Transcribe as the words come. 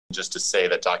Just to say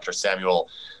that Dr. Samuel,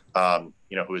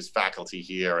 who is faculty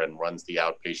here and runs the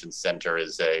outpatient center,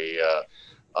 is a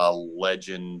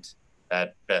legend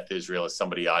at Beth Israel, as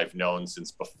somebody I've known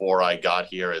since before I got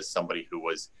here, as somebody who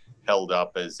was held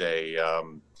up as a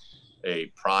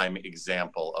prime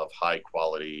example of high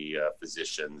quality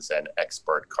physicians and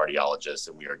expert cardiologists.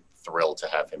 And we are thrilled to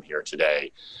have him here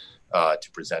today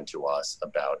to present to us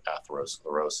about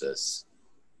atherosclerosis.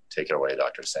 Take it away,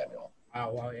 Dr. Samuel.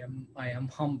 Wow, I am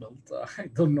humbled. I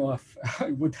don't know if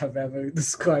I would have ever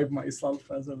described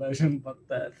myself as a legend, but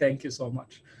thank you so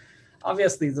much.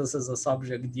 Obviously, this is a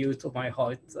subject dear to my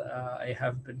heart. I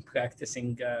have been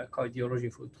practicing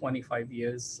cardiology for 25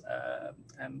 years,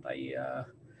 and I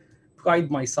pride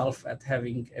myself at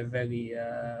having a very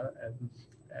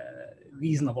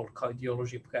reasonable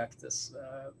cardiology practice.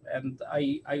 And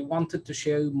I wanted to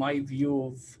share my view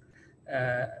of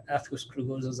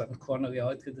atherosclerosis and coronary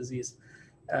artery disease.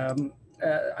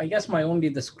 I guess my only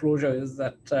disclosure is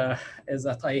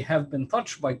that I have been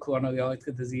touched by coronary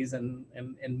artery disease in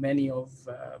many of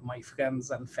my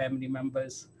friends and family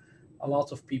members. A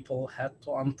lot of people had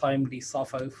to untimely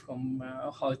suffer from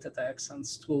heart attacks and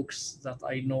strokes that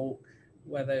I know,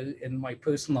 whether in my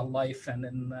personal life and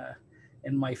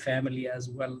in my family as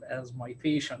well as my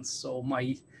patients. So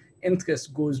my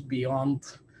interest goes beyond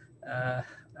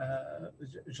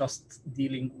just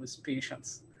dealing with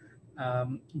patients,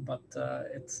 but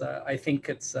I think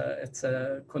it's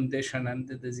a condition and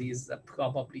a disease that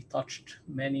probably touched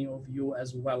many of you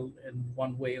as well in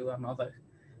one way or another.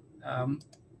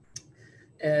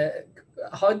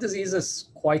 Heart disease is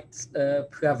quite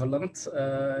prevalent.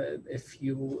 If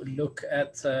you look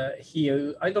at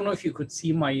here, I don't know if you could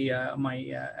see my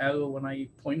arrow when I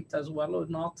point as well or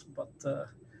not, but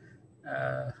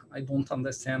I don't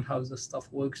understand how this stuff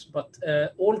works, but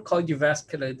all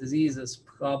cardiovascular diseases,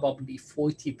 probably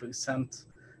 40%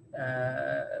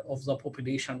 of the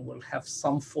population will have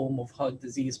some form of heart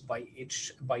disease by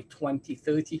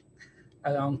 2030,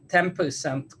 around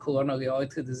 10% coronary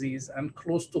artery disease, and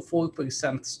close to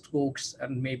 4% strokes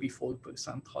and maybe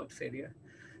 4% heart failure.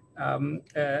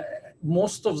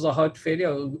 Most of the heart failure,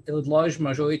 a large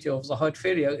majority of the heart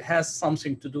failure, has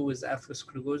something to do with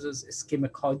atherosclerosis,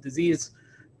 ischemic heart disease.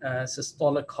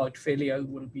 Systolic heart failure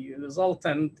will be a result,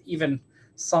 and even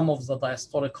some of the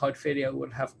diastolic heart failure will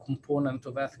have component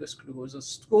of atherosclerosis.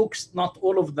 Strokes, not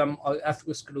all of them are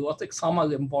atherosclerotic, some are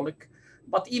embolic,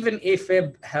 but even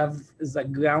AFib have the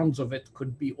grounds of it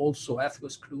could be also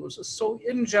atherosclerosis. So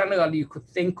in general, you could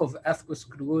think of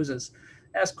atherosclerosis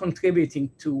as contributing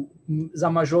to the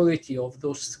majority of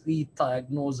those three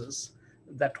diagnoses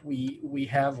that we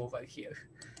have over here.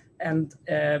 And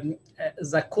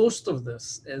the cost of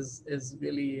this is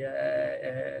really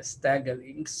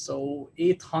staggering. So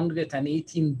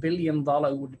 $818 billion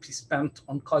would be spent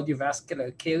on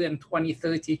cardiovascular care in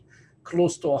 2030,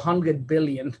 close to $100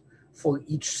 billion for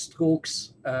each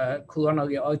strokes,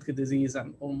 coronary artery disease,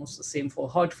 and almost the same for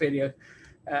heart failure.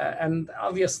 And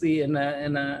obviously in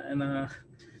a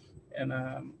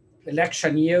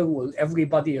election year where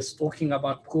everybody is talking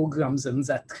about programs in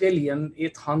that trillion,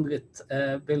 800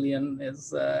 billion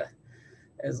is a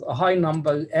high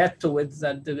number. Add to it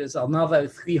that there is another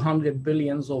 300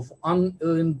 billions of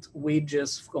unearned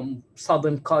wages from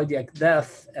sudden cardiac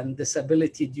death and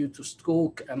disability due to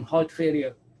stroke and heart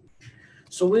failure.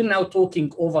 So we're now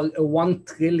talking over a 1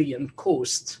 trillion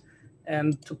cost.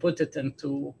 And to put it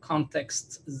into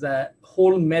context, the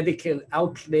whole medical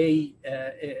outlay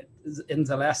in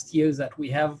the last year that we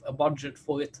have a budget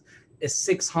for it is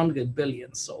 600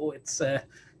 billion. So it's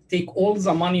take all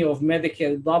the money of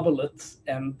Medicare, double it,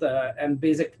 and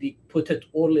basically put it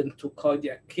all into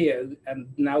cardiac care. And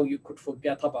now you could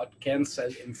forget about cancer,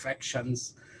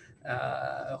 infections,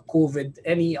 COVID,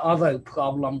 any other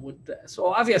problem would. So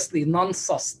obviously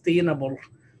non-sustainable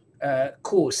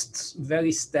costs,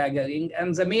 very staggering.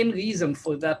 And the main reason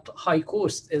for that high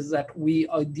cost is that we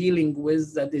are dealing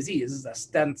with the disease, the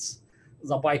stents,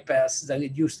 the bypass, the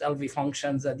reduced LV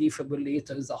function, the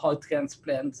defibrillators, the heart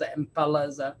transplant, the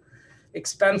impeller, the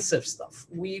expensive stuff.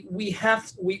 We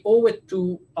owe it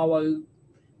to our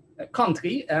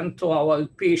country and to our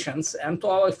patients and to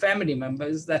our family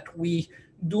members that we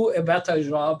do a better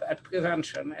job at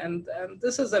prevention. And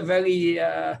this is a very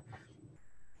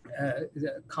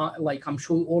like I'm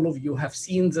sure all of you have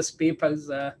seen this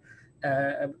paper's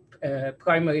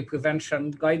primary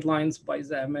prevention guidelines by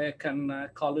the American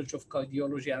College of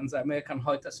Cardiology and the American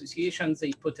Heart Association.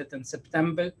 They put it in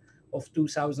September of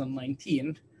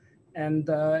 2019. And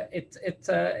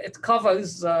it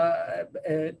covers a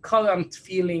current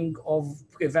feeling of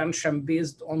prevention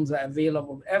based on the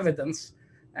available evidence.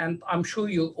 And I'm sure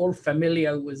you're all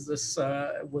familiar with this,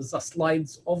 with the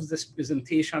slides of this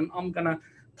presentation. I'm gonna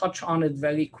touch on it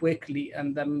very quickly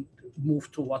and then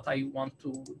move to what I want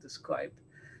to describe.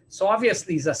 So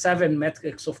obviously the 7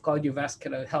 metrics of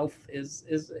cardiovascular health is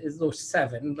those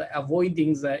 7,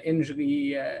 avoiding the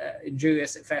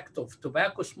injurious effect of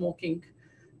tobacco smoking,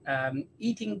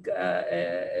 eating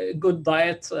a good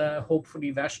diet,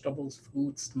 hopefully vegetables,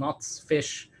 fruits, nuts,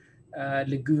 fish,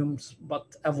 legumes,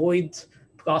 but avoid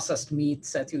processed meat,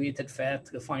 saturated fat,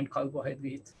 refined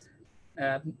carbohydrate.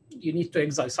 You need to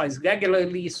exercise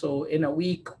regularly. So in a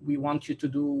week, we want you to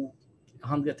do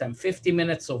 150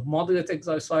 minutes of moderate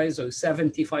exercise or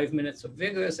 75 minutes of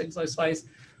vigorous exercise.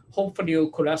 Hopefully your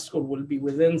cholesterol will be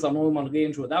within the normal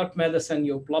range without medicine.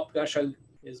 Your blood pressure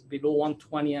is below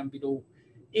 120 and below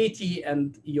 80,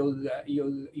 and you're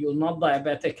not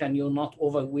diabetic and you're not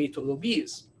overweight or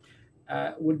obese.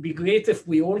 Would be great if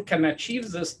we all can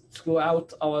achieve this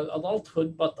throughout our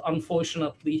adulthood, but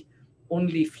unfortunately,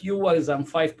 only fewer than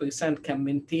 5% can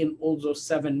maintain all those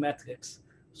 7 metrics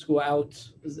throughout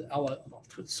our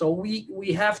adulthood. So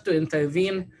we have to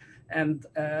intervene, and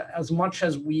as much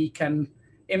as we can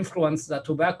influence the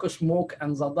tobacco smoke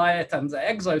and the diet and the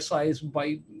exercise,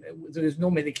 there is no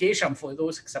medication for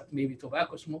those except maybe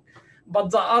tobacco smoke, but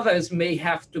the others may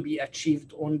have to be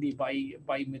achieved only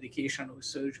by medication or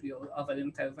surgery or other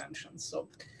interventions.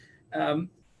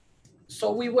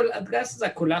 So we will address the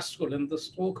cholesterol in this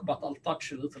talk, but I'll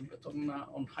touch a little bit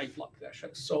on high blood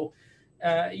pressure. So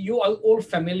you are all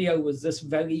familiar with this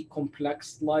very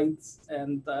complex slides,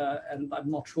 and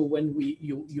I'm not sure when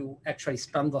you actually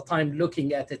spend the time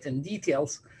looking at it in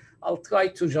details. I'll try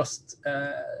to just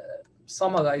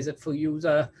summarize it for you.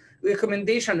 The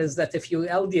recommendation is that if your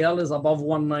LDL is above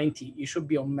 190, you should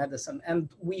be on medicine. And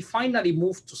we finally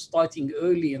moved to starting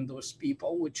early in those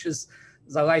people, which is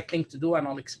the right thing to do, and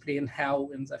I'll explain how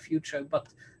in the future. But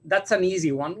that's an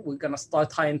easy one. We're going to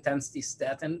start high-intensity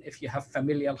statin if you have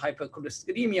familial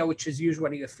hypercholesterolemia, which is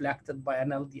usually reflected by an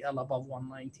LDL above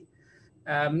 190.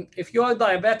 If you are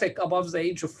diabetic above the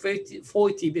age of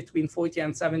 40, between 40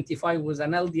 and 75 with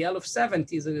an LDL of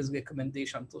 70, there is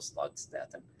recommendation to start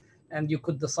statin. And you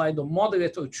could decide on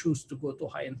moderate or choose to go to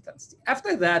high intensity.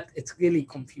 After that, it's really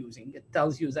confusing. It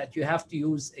tells you that you have to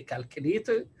use a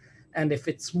calculator, and if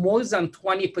it's more than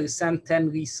 20%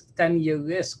 10-year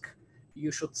risk,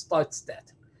 you should start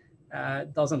statin.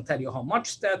 It doesn't tell you how much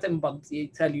statin, but they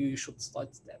tell you should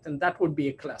start statin. That would be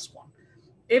a class 1.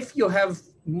 If you have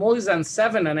more than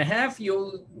 7.5,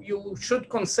 you should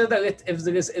consider it if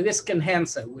there is a risk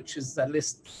enhancer, which is the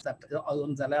list that are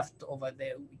on the left over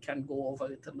there. We can go over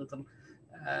it a little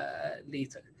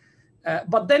later.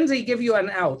 But then they give you an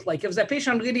out. Like if the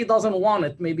patient really doesn't want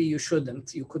it, maybe you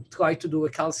shouldn't. You could try to do a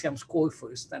calcium score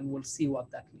first, and we'll see what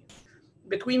that means.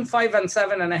 Between 5 and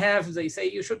 7.5, they say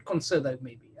you should consider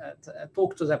maybe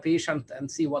talk to the patient and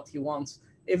see what he wants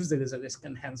if there is a risk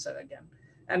enhancer again.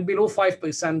 And below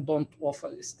 5%, don't offer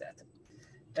a statin.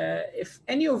 If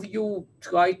any of you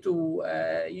try to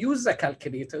use the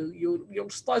calculator, you'll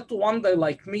start to wonder,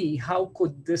 like me, how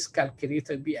could this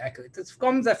calculator be accurate? It's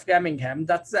from the Framingham.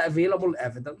 That's the available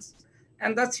evidence.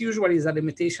 And that's usually the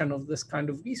limitation of this kind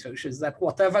of research, is that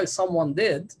whatever someone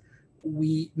did,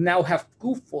 we now have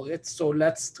proof for it, so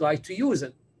let's try to use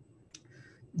it.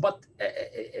 But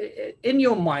in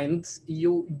your mind,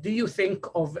 do you think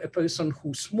of a person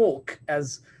who smoked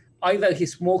as either he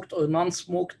smoked or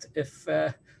non-smoked?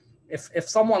 If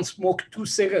someone smoked 2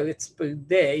 cigarettes per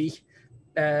day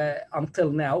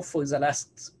until now for the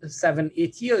last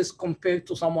 7-8 years, compared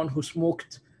to someone who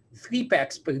smoked 3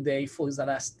 packs per day for the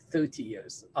last 30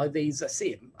 years, are they the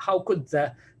same? How could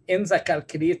in the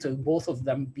calculator both of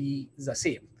them be the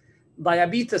same?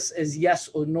 Diabetes is yes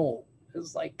or no.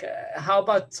 It's like, how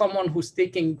about someone who's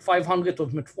taking 500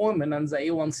 of metformin and the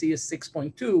A1C is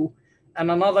 6.2, and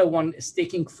another one is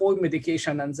taking 4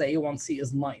 medication and the A1C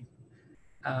is 9?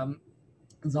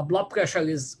 The blood pressure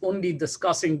is only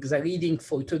discussing the reading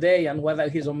for today and whether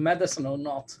he's on medicine or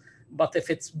not. But if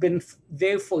it's been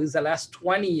there for the last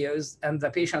 20 years and the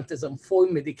patient is on 4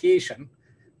 medication,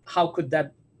 how could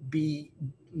that be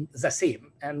the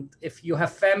same? And if you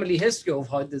have family history of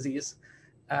heart disease,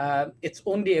 it's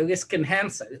only a risk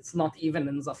enhancer. It's not even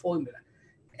in the formula.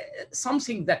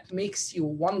 Something that makes you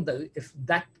wonder if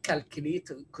that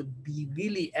calculator could be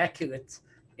really accurate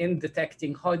in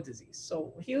detecting heart disease.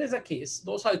 So here is a case.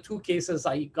 Those are 2 cases.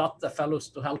 I got the fellows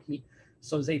to help me.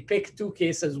 So they picked 2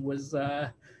 cases with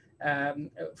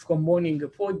from Morning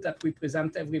Report that we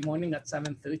present every morning at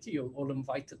 7:30. You're all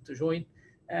invited to join.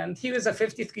 And here is a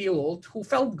 53-year-old who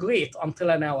felt great until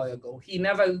an hour ago. He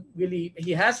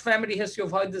has family history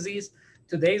of heart disease,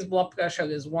 Today's blood pressure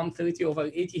is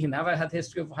 130/80. He never had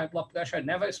history of high blood pressure,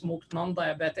 never smoked,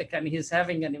 non-diabetic, and he's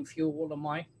having an inferior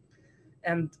MI.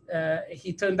 And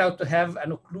he turned out to have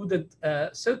an occluded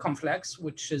circumflex,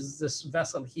 which is this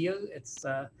vessel here.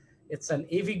 It's an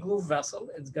AV groove vessel.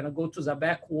 It's going to go to the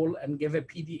back wall and give a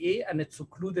PDA, and it's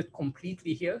occluded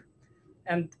completely here.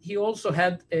 And he also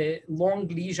had a long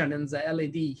lesion in the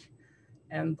LAD.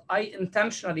 And I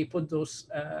intentionally put those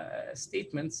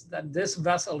statements that this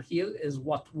vessel here is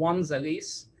what won the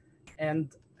race, and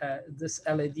this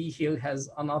LAD here has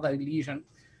another lesion.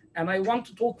 And I want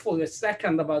to talk for a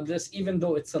second about this, even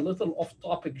though it's a little off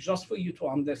topic, just for you to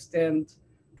understand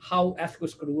how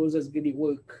atherosclerosis really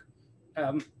work.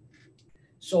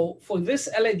 So for this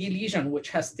LAD lesion, which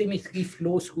has STEMI3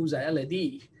 flow through the LAD,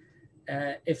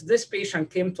 if this patient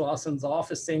came to us in the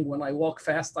office saying, when I walk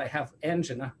fast, I have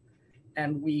angina,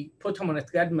 and we put him on a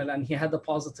treadmill and he had a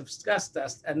positive stress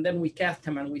test, and then we cathed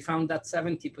him and we found that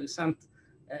 70%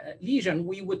 lesion,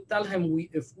 we would tell him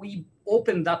if we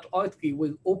open that artery,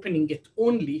 we're opening it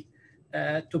only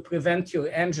to prevent your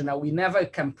angina. We never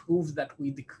can prove that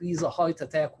we decrease a heart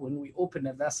attack when we open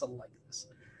a vessel like this.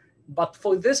 But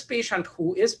for this patient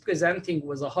who is presenting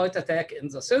with a heart attack in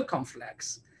the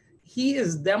circumflex, he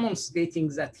is demonstrating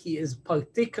that he is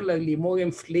particularly more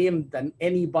inflamed than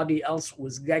anybody else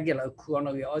with regular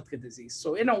coronary artery disease.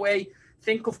 So in a way,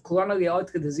 think of coronary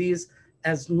artery disease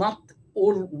as not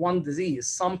all one disease.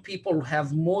 Some people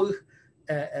have more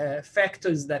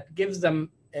factors that gives them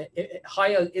a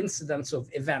higher incidence of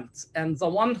events. And the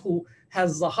one who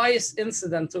has the highest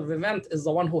incidence of event is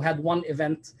the one who had one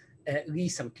event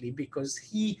recently, because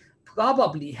he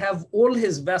probably have all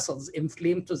his vessels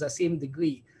inflamed to the same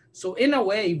degree. So in a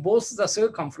way, both the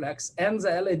circumflex and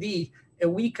the LAD a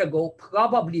week ago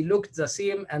probably looked the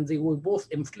same and they were both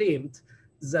inflamed.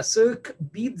 The circ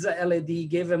beat the LAD,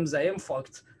 gave him the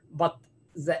infarct, but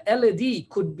the LAD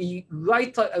could be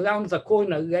right around the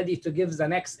corner ready to give the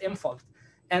next infarct.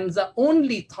 And the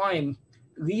only time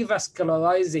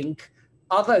revascularizing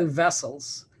other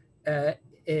vessels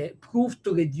proved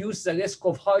to reduce the risk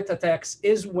of heart attacks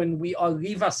is when we are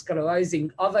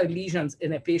revascularizing other lesions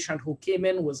in a patient who came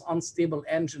in with unstable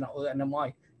angina or an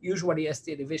MI, usually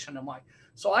ST elevation MI.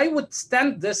 So I would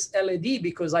stent this LAD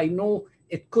because I know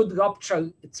it could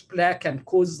rupture its plaque and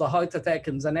cause the heart attack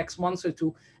in the next month or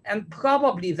two. And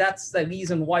probably that's the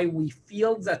reason why we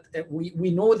feel that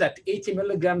we know that 80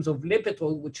 milligrams of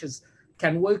Lipitor, which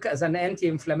can work as an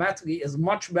anti-inflammatory, is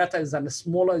much better than a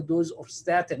smaller dose of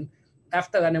statin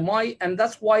after an MI. And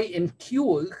that's why in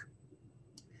cure,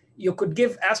 you could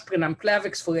give aspirin and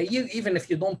Plavix for a year, even if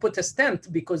you don't put a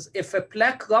stent, because if a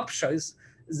plaque ruptures,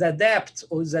 the DAPT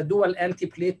or the dual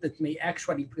antiplatelet may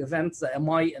actually prevent the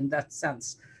MI in that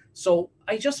sense. So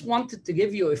I just wanted to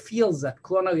give you a feel that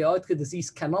coronary artery disease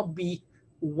cannot be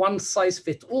one size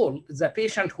fit all. The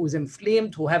patient who's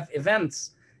inflamed, who have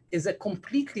events, is a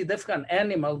completely different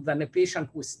animal than a patient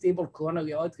with stable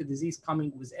coronary artery disease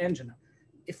coming with angina.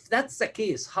 If that's the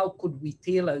case, how could we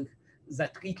tailor the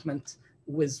treatment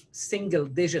with single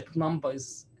digit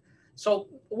numbers? So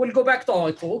we'll go back to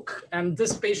our talk, and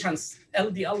this patient's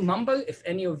LDL number, if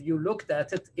any of you looked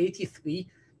at it, 83,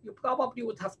 you probably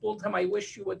would have told him, I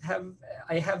wish you would have,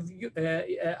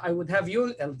 I would have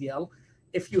your LDL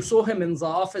if you saw him in the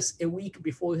office a week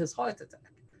before his heart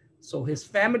attack. So his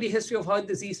family history of heart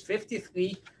disease,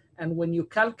 53, and when you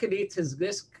calculate his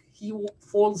risk, he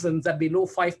falls in the below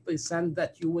 5%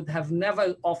 that you would have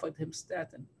never offered him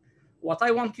statin. What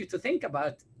I want you to think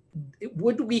about,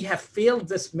 would we have failed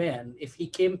this man if he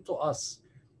came to us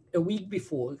a week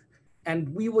before and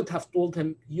we would have told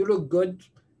him, you look good,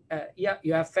 yeah,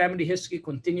 you have family history,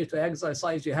 continue to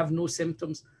exercise, you have no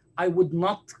symptoms. I would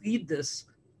not treat this.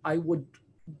 I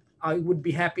would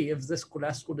be happy if this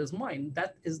cholesterol is mine.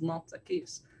 That is not the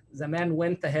case. The man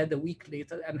went ahead a week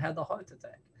later and had a heart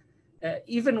attack.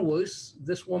 Even worse,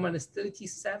 this woman is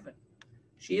 37.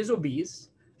 She is obese.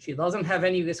 She doesn't have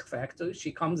any risk factors.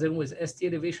 She comes in with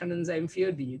ST elevation in the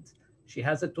inferior lead. She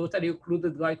has a totally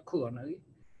occluded right coronary.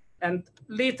 And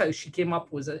later she came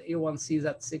up with an A1C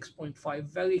that's 6.5,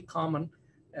 very common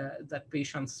that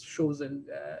patients show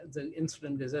the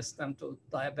insulin resistant or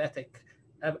diabetic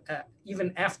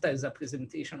even after the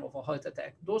presentation of a heart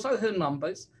attack. Those are her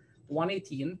numbers,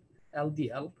 118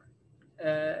 LDL.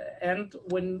 And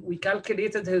when we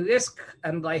calculated her risk,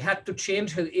 and I had to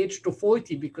change her age to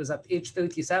 40 because at age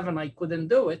 37 I couldn't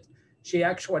do it, she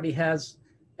actually has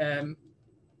a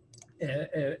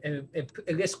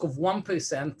risk of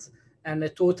 1% and a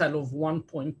total of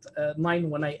 1.9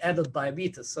 when I added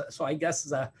diabetes. So I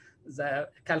guess the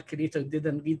calculator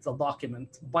didn't read the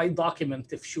document. By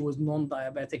document, if she was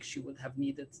non-diabetic, she would have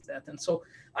needed statin. So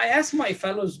I asked my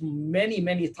fellows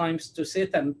many times to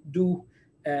sit and do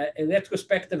a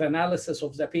retrospective analysis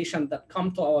of the patient that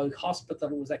come to our hospital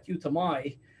with acute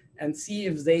MI and see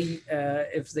if the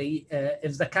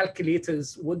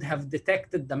calculators would have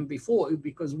detected them before,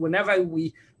 because whenever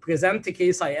we present a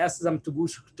case, I ask them to go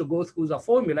through the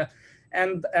formula,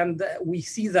 and we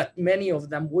see that many of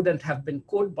them wouldn't have been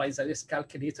coded by the risk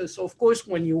calculator. So of course,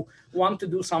 when you want to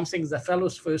do something, the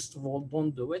fellows, first of all,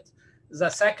 don't do it. The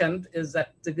second is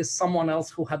that there is someone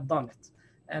else who had done it.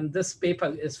 And this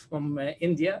paper is from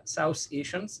India, South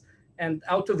Asians. And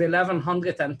out of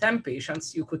 1,110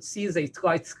 patients, you could see they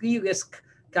tried 3 risk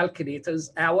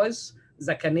calculators, ours,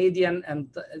 the Canadian, and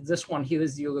this one here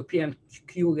is the European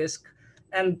Q-risk.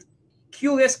 And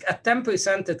Q-risk at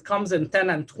 10%, it comes in 10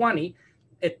 and 20.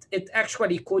 It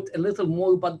actually quote a little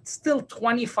more, but still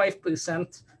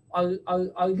 25%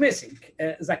 are missing.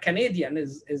 The Canadian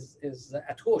is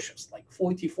atrocious, like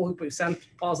 44%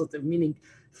 positive, meaning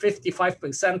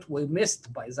 55% were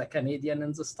missed by the Canadian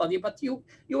in the study. But you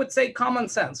would say common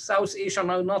sense. South Asian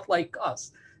are not like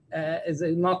us.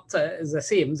 They're not the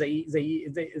same.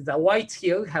 The whites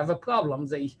here have a problem.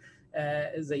 They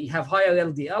have higher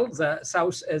LDL. The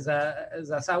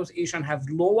South Asian have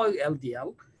lower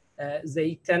LDL.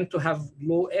 They tend to have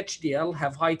low HDL,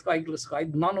 have high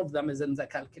triglyceride. None of them is in the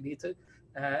calculator.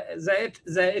 The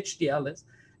HDL is.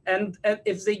 And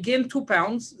if they gain 2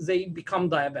 pounds, they become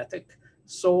diabetic.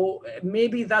 So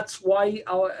maybe that's why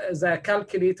the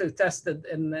calculator tested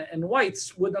in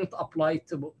whites wouldn't apply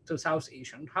to South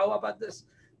Asian. How about this?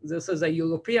 This is a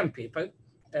European paper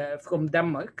from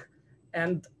Denmark.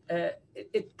 And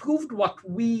it proved what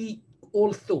we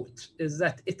all thought, is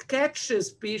that it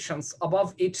catches patients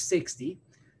above age 60.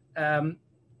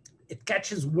 It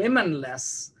catches women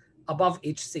less above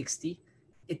age 60.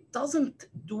 It doesn't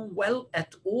do well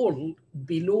at all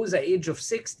below the age of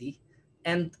 60.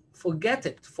 And forget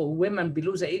it, for women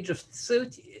below the age of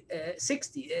 60,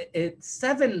 it's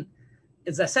a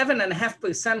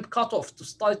 7.5% cutoff to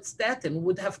start statin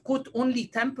would have caught only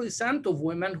 10% of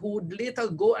women who would later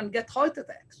go and get heart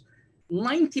attacks.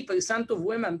 90% of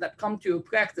women that come to your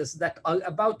practice that are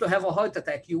about to have a heart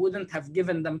attack, you wouldn't have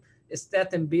given them a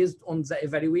statin based on the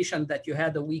evaluation that you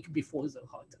had a week before the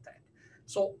heart attack.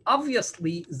 So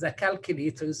obviously the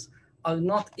calculators are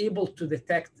not able to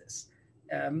detect this.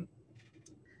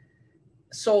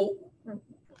 So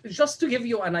just to give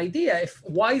you an idea,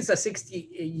 why the 60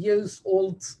 years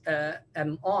old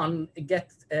and on get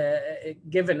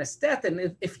given a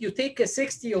statin, if you take a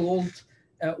 60-year-old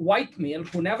white male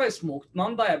who never smoked,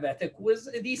 non-diabetic, with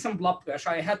a decent blood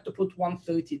pressure, I had to put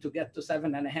 130 to get to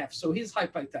 7.5, so he's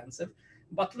hypertensive.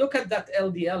 But look at that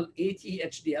LDL, 80,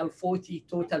 HDL 40,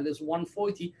 total is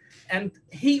 140, and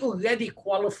he already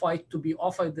qualified to be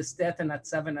offered the statin at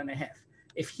 7.5.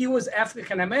 If he was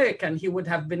African-American, he would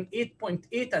have been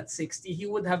 8.8 at 60. He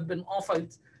would have been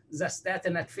offered the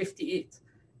statin at 58.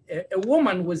 A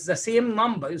woman with the same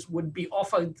numbers would be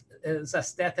offered the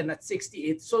statin at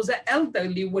 68. So the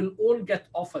elderly will all get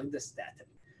offered the statin.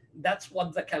 That's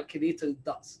what the calculator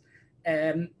does.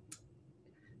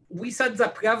 We said the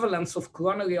prevalence of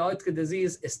coronary artery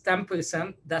disease is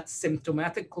 10%. That's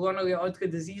symptomatic coronary artery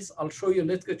disease. I'll show you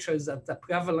literature that the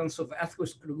prevalence of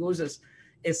atherosclerosis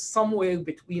is somewhere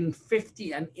between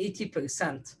 50 and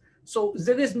 80%. So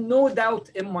there is no doubt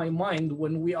in my mind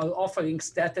when we are offering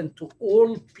statin to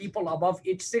all people above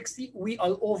age 60, we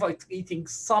are over-treating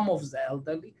some of the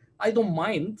elderly. I don't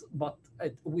mind, but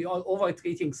we are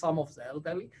over-treating some of the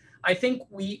elderly. I think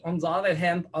we, on the other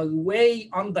hand, are way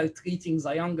under-treating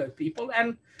the younger people.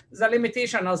 And the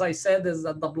limitation, as I said, is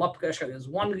that the blood pressure is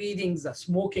one reading, the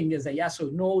smoking is a yes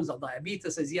or no, the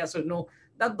diabetes is yes or no.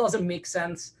 That doesn't make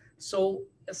sense. So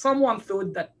someone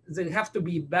thought that there have to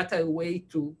be better way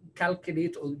to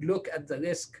calculate or look at the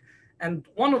risk. And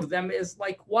one of them is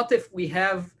like, what if we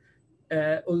have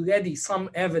already some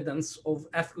evidence of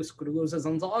atherosclerosis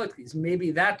on the arteries?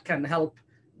 Maybe that can help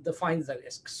define the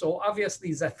risk. So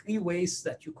obviously the 3 ways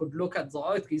that you could look at the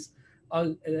arteries are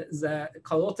the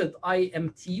carotid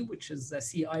IMT, which is the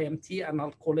CIMT, and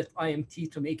I'll call it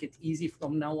IMT to make it easy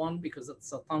from now on because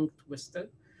it's a tongue twister.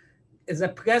 The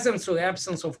presence or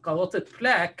absence of carotid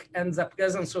plaque and the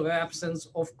presence or absence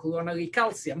of coronary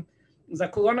calcium. The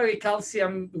coronary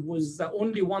calcium was the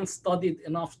only one studied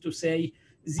enough to say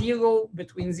 0,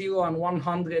 between 0 and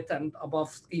 100 and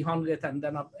above 300, and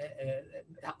then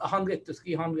 100 to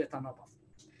 300 and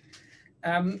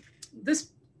above.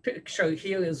 This picture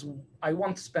here is, I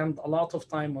won't spend a lot of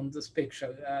time on this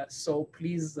picture, so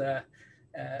please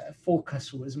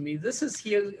focus with me. This is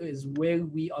here is where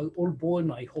we are all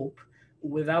born, I hope,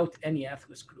 without any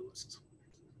atherosclerosis.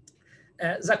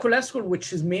 The cholesterol,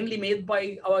 which is mainly made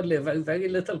by our liver, very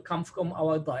little come from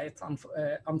our diet,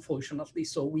 unfortunately.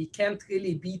 So we can't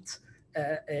really beat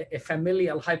a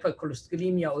familial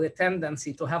hypercholesterolemia or a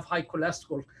tendency to have high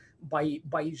cholesterol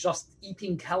by just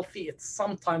eating healthy. It's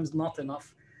sometimes not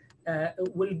enough.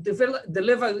 Will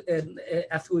deliver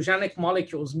atherogenic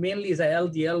molecules, mainly the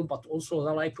LDL, but also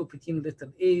the lipoprotein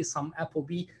little a, some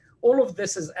ApoB. All of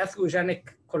this is atherogenic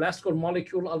cholesterol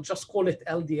molecule. I'll just call it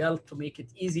LDL to make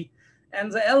it easy. And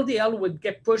the LDL would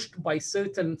get pushed by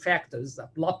certain factors. The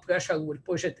blood pressure will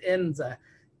push it in. The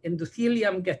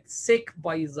endothelium gets sick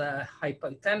by the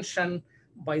hypertension,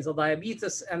 by the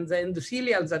diabetes. And the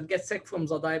endothelials that get sick from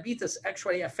the diabetes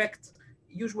actually affect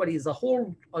usually the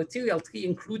whole arterial tree,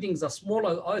 including the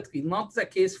smaller artery. Not the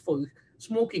case for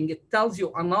smoking. It tells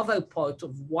you another part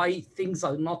of why things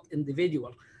are not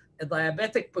individual. A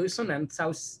diabetic person and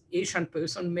South Asian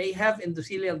person may have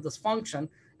endothelial dysfunction,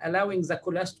 allowing the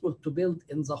cholesterol to build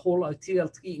in the whole arterial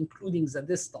tree, including the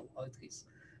distal arteries.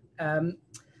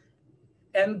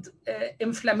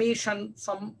 Inflammation,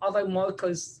 some other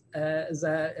markers,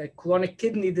 the chronic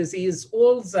kidney disease,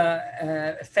 all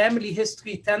the family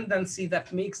history tendency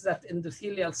that makes that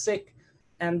endothelial sick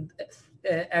and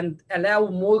allow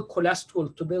more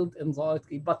cholesterol to build in the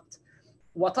artery. But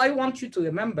what I want you to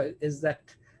remember is that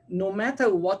no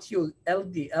matter what your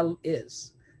LDL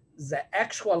is, the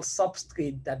actual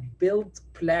substrate that builds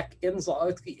plaque in the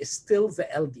artery is still the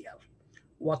LDL.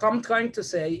 What I'm trying to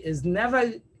say is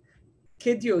never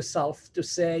kid yourself to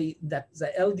say that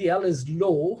the LDL is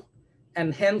low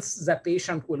and hence the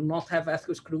patient will not have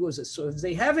atherosclerosis. So if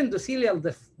they have endothelial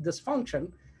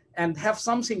dysfunction and have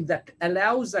something that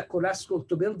allows the cholesterol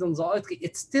to build in the artery,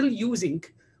 it's still using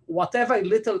whatever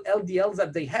little LDL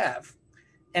that they have.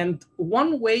 And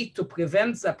one way to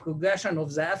prevent the progression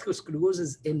of the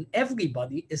atherosclerosis in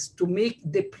everybody is to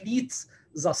deplete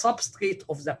the substrate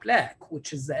of the plaque,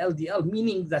 which is the LDL,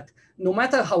 meaning that no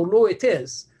matter how low it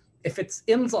is, if it's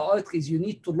in the arteries, you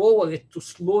need to lower it to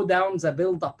slow down the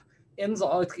buildup in the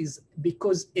arteries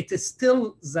because it is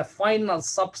still the final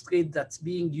substrate that's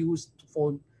being used to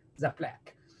form the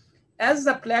plaque. As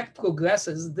the plaque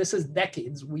progresses, this is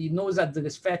decades. We know that there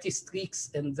is fatty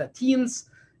streaks in the teens.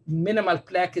 Minimal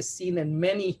plaque is seen in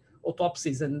many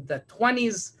autopsies in the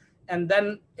 20s, and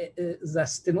then the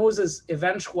stenosis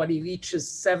eventually reaches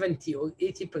 70 or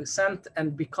 80%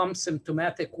 and becomes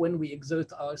symptomatic when we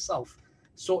exert ourselves.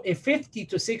 So a 50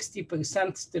 to 60%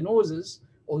 stenosis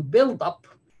or buildup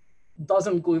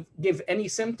doesn't give any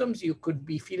symptoms. You could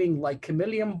be feeling like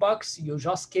 $1,000,000. You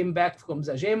just came back from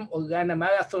the gym or ran a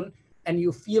marathon and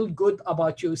you feel good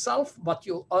about yourself, but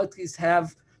your arteries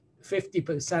have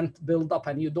 50% buildup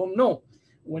and you don't know.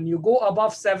 When you go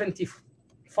above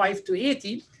 75 to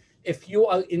 80, if you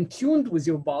are in tune with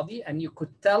your body and you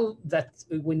could tell that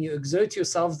when you exert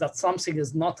yourself that something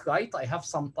is not right, I have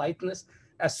some tightness,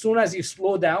 as soon as you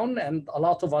slow down, and a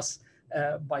lot of us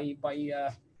by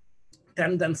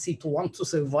tendency to want to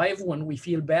survive, when we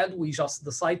feel bad, we just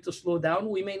decide to slow down.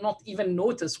 We may not even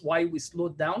notice why we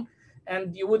slowed down,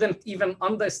 and you wouldn't even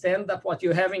understand that what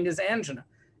you're having is angina.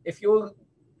 If you're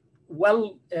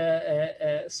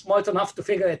smart enough to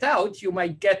figure it out, you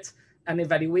might get an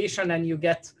evaluation and you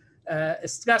get a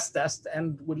stress test,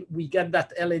 and we get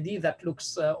that LED that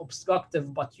looks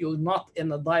obstructive, but you're not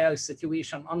in a dire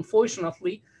situation.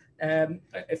 Unfortunately,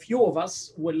 a few of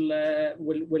us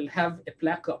will have a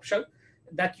plaque rupture.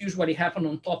 That usually happens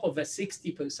on top of a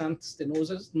 60%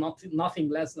 stenosis, nothing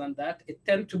less than that. It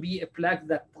tends to be a plaque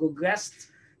that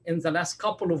progressed in the last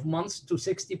couple of months to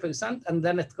 60%, and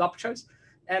then it ruptures.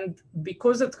 And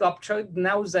because it ruptured,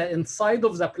 now the inside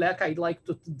of the plaque, I like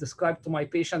to describe to my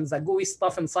patients, the gooey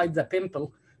stuff inside the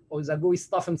pimple or the gooey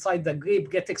stuff inside the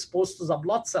grape get exposed to the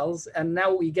blood cells, and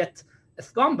now we get a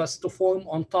thrombus to form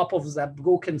on top of the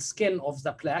broken skin of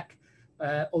the plaque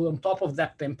or on top of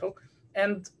that pimple.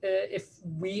 And if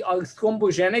we are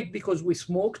thrombogenic because we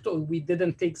smoked or we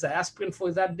didn't take the aspirin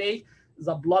for that day,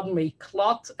 the blood may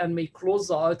clot and may close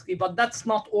the artery, but that's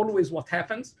not always what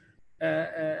happens.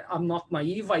 I'm not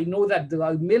naive. I know that there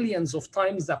are millions of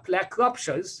times the plaque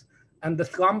ruptures and the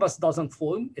thrombus doesn't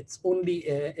form. It's only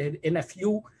in a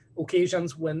few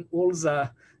occasions when all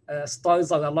the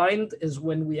stars are aligned is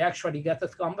when we actually get a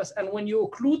thrombus. And when you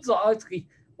occlude the artery,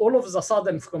 all of a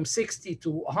sudden from 60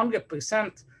 to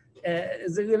 100%,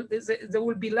 there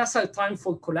will be lesser time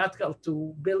for collateral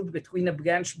to build between a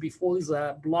branch before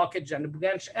the blockage and a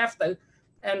branch after.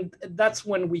 And that's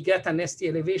when we get an ST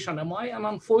elevation MI. And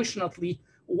unfortunately,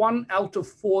 1 out of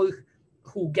 4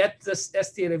 who get this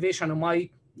ST elevation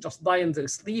might just die in their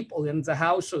sleep or in the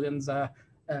house or in the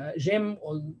gym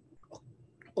or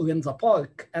in the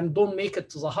park and don't make it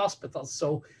to the hospital.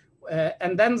 So,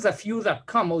 and then the few that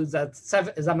come, or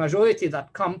the majority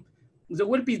that come, there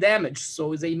will be damage.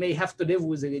 So they may have to live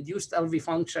with a reduced LV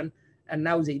function, and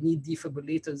now they need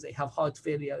defibrillators, they have heart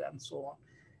failure and so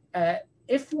on.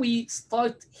 If we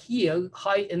start here,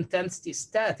 high intensity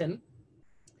statin,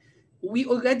 we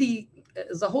already,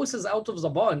 the horse is out of the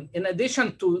barn. In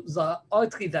addition to the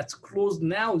artery that's closed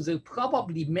now, there are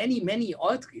probably many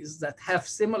arteries that have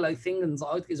similar thing in the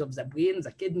arteries of the brain,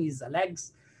 the kidneys, the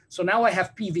legs. So now I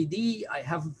have PVD, I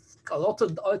have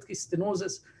carotid artery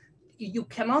stenosis. You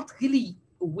cannot really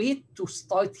wait to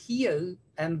start here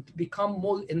and become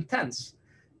more intense.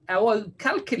 Our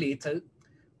calculator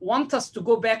wants us to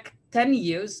go back 10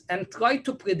 years and try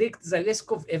to predict the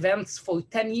risk of events for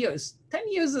 10 years.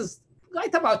 10 years is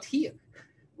right about here.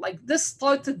 Like this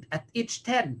started at age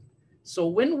 10. So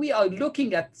when we are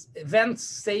looking at events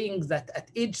saying that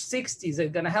at age 60, they're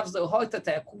gonna have the heart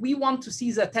attack, we want to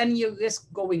see the 10-year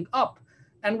risk going up.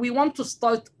 And we want to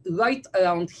start right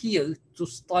around here to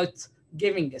start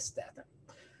giving a statin.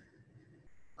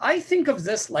 I think of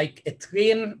this like a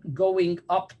train going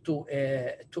up to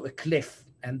a cliff,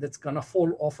 and it's gonna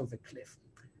fall off of a cliff.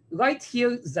 Right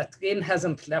here, the train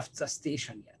hasn't left the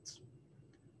station yet.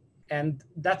 And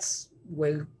that's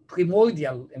where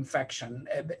primordial infection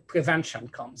prevention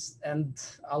comes. And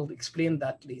I'll explain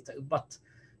that later. But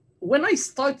when I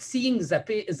start seeing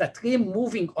the train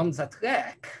moving on the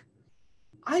track,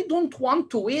 I don't want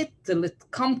to wait till it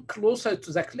comes closer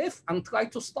to the cliff and try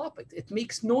to stop it. It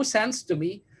makes no sense to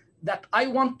me that I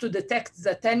want to detect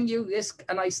the 10-year risk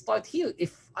and I start here.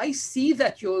 If I see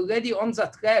that you're already on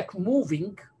the track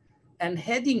moving and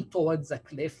heading towards the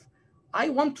cliff, I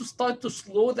want to start to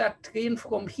slow that train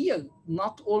from here,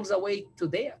 not all the way to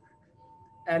there.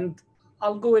 And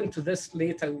I'll go into this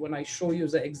later when I show you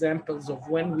the examples of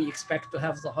when we expect to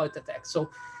have the heart attack. So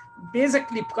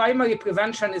basically primary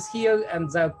prevention is here, and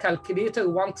the calculator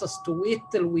wants us to wait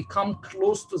till we come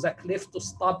close to the cliff to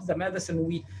stop the medicine.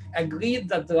 We agreed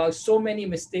that there are so many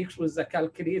mistakes with the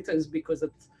calculators because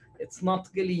it's not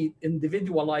really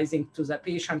individualizing to the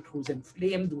patient who's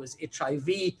inflamed with HIV,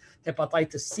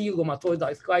 hepatitis C, rheumatoid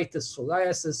arthritis,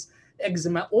 psoriasis,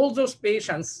 eczema. All those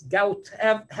patients, gout,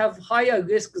 have higher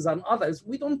risks than others.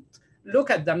 We don't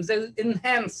look at them, they're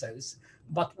enhancers,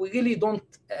 but we really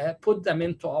don't put them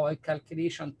into our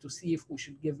calculation to see if we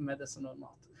should give medicine or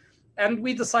not. And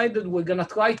we decided we're gonna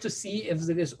try to see if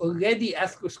there is already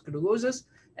atherosclerosis,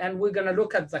 and we're gonna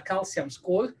look at the calcium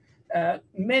score.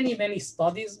 Many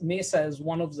studies, MESA is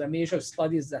one of the major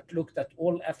studies that looked at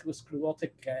all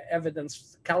atherosclerotic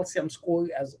evidence, calcium score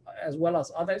as well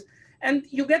as others. And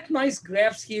you get nice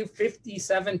graphs here, 50,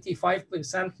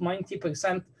 75%,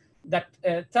 90%, that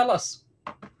tell us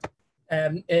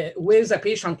where the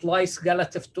patient lies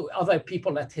relative to other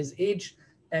people at his age.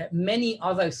 Many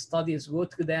other studies,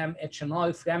 Rotterdam,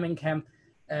 H&R, Framingham,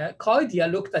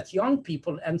 Cardia looked at young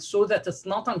people and saw that it's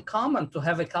not uncommon to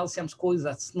have a calcium score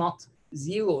that's not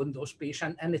 0 in those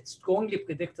patients, and it strongly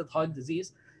predicted heart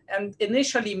disease. And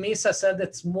initially, MESA said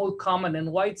it's more common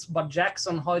in whites, but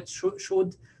Jackson Heart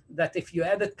showed that if you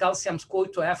added calcium score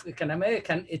to African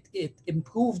American, it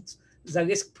improved the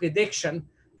risk prediction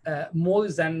more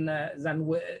than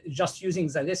just using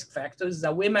the risk factors.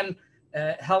 The Women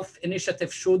Health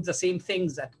Initiative showed the same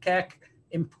things, that CAC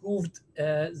improved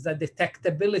the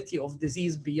detectability of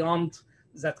disease beyond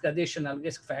the traditional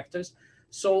risk factors.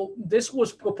 So this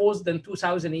was proposed in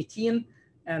 2018,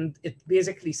 and it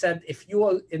basically said if you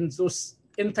are in those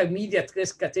intermediate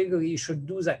risk category, you should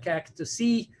do the CAC to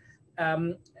see.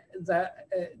 The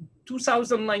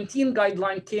 2019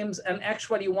 guideline came and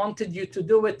actually wanted you to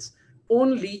do it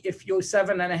only if you're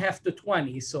 7.5 to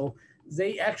 20. So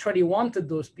they actually wanted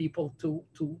those people to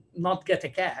not get a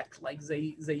CAC, like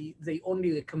they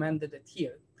only recommended it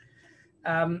here.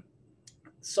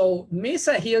 So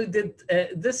MESA here did,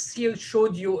 this here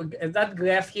showed you, that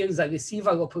graph here, the receiver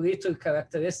operator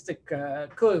characteristic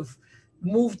curve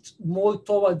moved more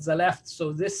towards the left.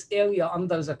 So this area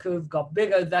under the curve got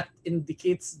bigger. That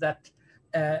indicates that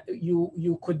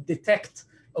you could detect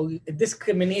or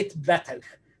discriminate better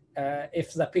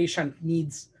if the patient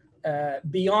needs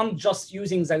beyond just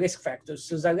using the risk factors.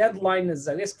 So the red line is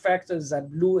the risk factors, the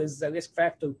blue is the risk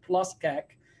factor plus CAC,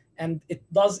 and it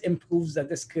does improve the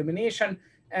discrimination.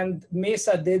 And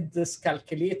MESA did this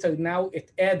calculator. Now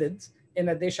it added, in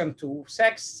addition to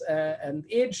sex and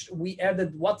age, we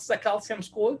added what's the calcium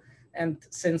score. And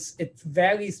since it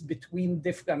varies between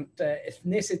different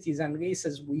ethnicities and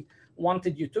races, we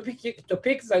wanted you to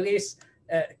pick the race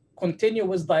continue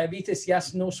with diabetes,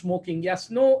 yes, no smoking, yes,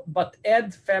 no, but add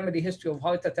family history of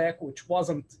heart attack, which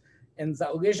wasn't in the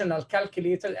original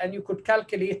calculator, and you could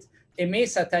calculate a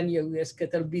MESA 10-year risk.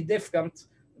 It'll be different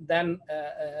than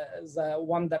the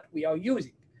one that we are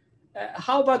using.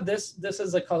 How about this? This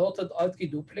is a carotid artery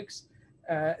duplex.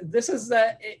 This is the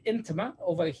intima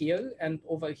over here and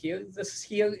over here. This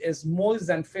here is more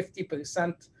than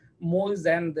 50% more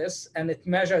than this, and it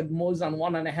measured more than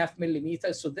 1.5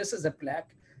 millimeters. So this is a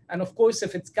plaque. And of course,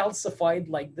 if it's calcified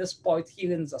like this part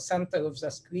here in the center of the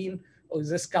screen, or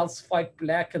this calcified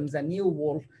plaque in the near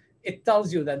wall, it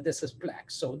tells you that this is plaque.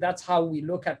 So that's how we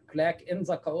look at plaque in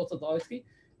the carotid artery.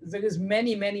 There is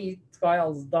many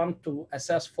trials done to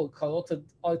assess for carotid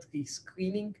artery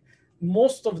screening.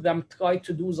 Most of them try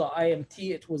to do the IMT.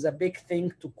 It was a big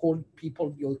thing to call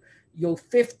people, you're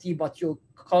 50, but your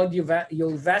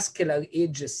vascular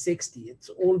age is 60. It's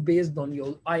all based on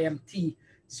your IMT.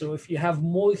 So if you have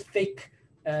more thick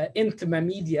intima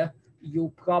media,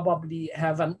 you probably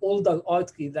have an older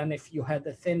artery than if you had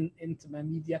a thin intima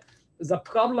media. The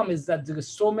problem is that there is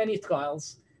so many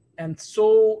trials and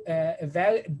so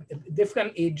very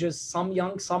different ages, some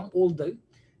young, some older,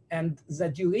 and the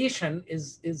duration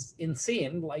is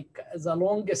insane. Like the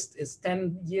longest is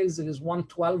 10 years, there is one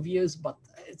 12 years, but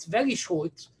it's very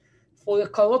short. For a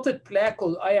carotid plaque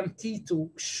or IMT to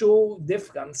show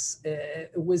difference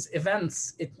with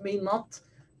events, it may not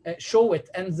show it.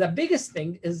 And the biggest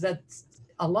thing is that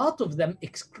a lot of them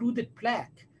excluded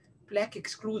plaque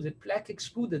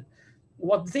excluded.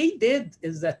 What they did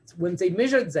is that when they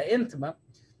measured the intima,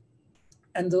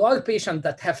 and there are patients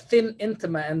that have thin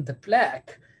intima and the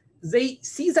plaque, they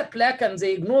see the plaque and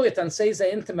they ignore it and say the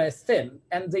intima is thin,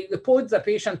 and they report the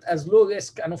patient as low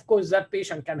risk. And of course, that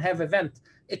patient can have event.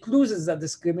 It loses the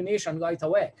discrimination right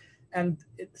away. And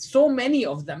so many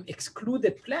of them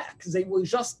excluded plaque. They were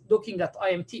just looking at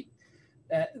IMT.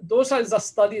 Those are the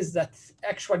studies that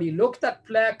actually looked at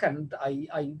plaque, and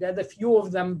I read a few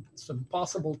of them. It's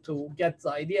impossible to get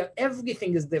the idea.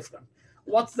 Everything is different.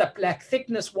 What's the plaque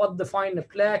thickness? What defines a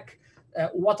plaque?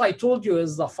 What I told you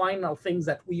is the final things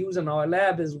that we use in our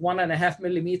lab is 1.5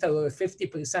 millimeter or a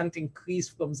 50% increase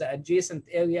from the adjacent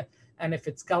area. And if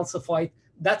it's calcified,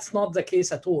 that's not the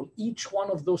case at all. Each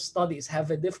one of those studies have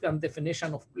a different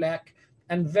definition of plaque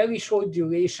and very short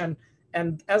duration.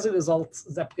 And as a result,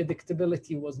 the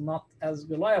predictability was not as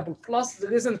reliable. Plus,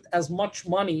 there isn't as much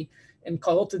money in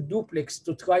carotid duplex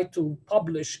to try to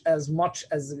publish as much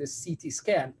as there is CT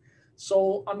scan.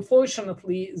 So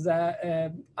unfortunately,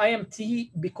 the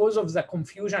IMT, because of the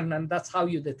confusion, and that's how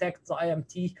you detect the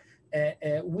IMT,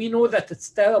 we know that it's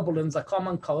terrible in the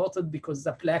common carotid because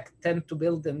the plaque tend to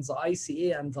build in the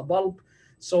ICA and the bulb.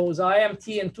 So the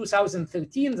IMT in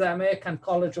 2013, the American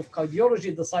College of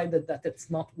Cardiology decided that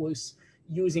it's not worth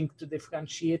using to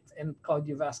differentiate in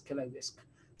cardiovascular risk.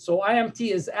 So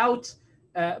IMT is out,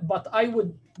 but I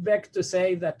would beg to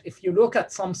say that if you look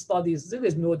at some studies, there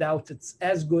is no doubt it's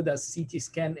as good as CT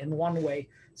scan in one way.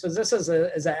 So this is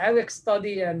an ARIC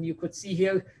study, and you could see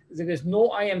here, there is no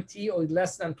IMT or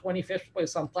less than 25th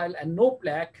percentile and no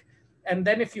plaque. And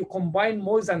then if you combine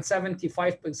more than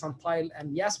 75th percentile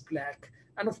and yes plaque,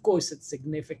 and of course it's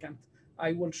significant.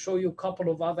 I will show you a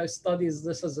couple of other studies.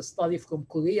 This is a study from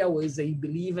Korea where they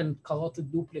believe in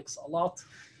carotid duplex a lot.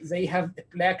 They have a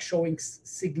plaque showing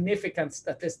significant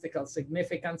statistical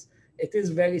significance. It is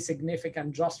very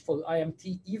significant just for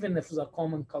IMT, even if the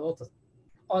common carotid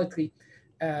artery.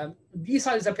 These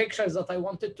are the pictures that I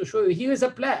wanted to show you. Here is a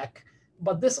plaque,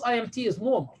 but this IMT is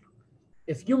normal.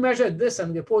 If you measured this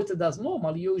and reported as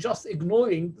normal, you're just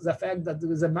ignoring the fact that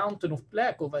there is a mountain of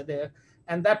plaque over there.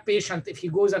 And that patient, if he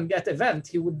goes and get event,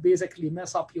 he would basically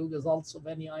mess up your results of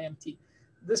any IMT.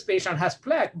 This patient has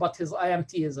plaque, but his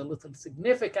IMT is a little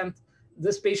significant.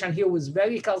 This patient here was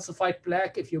very calcified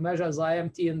plaque. If you measure the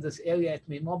IMT in this area, it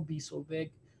may not be so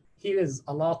big. Here is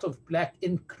a lot of plaque,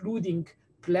 including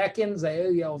plaque in the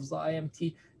area of the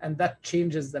IMT, and that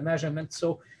changes the measurement.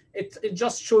 So it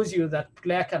just shows you that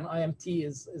plaque and IMT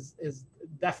is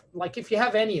like if you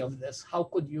have any of this, how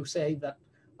could you say that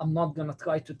I'm not going to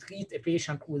try to treat a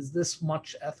patient with this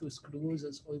much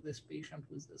atherosclerosis or this patient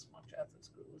with this much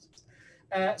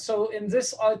atherosclerosis? So in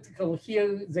this article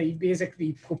here, they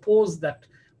basically proposed that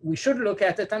we should look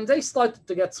at it, and they started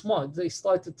to get smart. They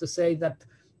started to say that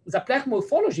the plaque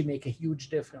morphology make a huge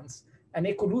difference. An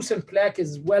ecolucent plaque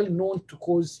is well known to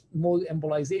cause more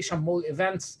embolization, more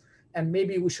events, and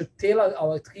maybe we should tailor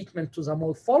our treatment to the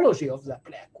morphology of the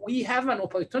plaque. We have an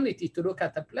opportunity to look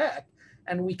at the plaque,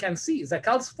 and we can see the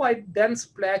calcified dense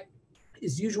plaque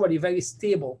is usually very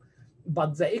stable,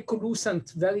 but the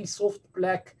ecolucent, very soft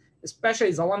plaque,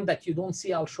 especially the one that you don't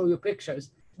see, I'll show you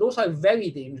pictures, Those are very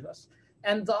dangerous.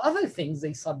 And the other things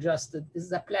they suggested is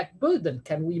the plaque burden.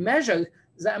 Can we measure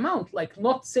the amount? Like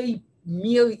not say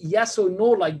mere yes or no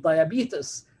like diabetes.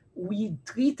 We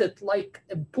treat it like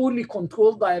a poorly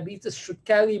controlled diabetes should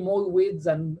carry more weight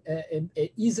than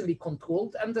easily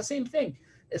controlled. And the same thing,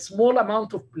 a small amount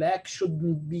of plaque should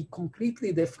be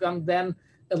completely different than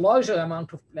a larger amount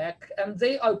of plaque. And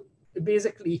they are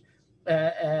basically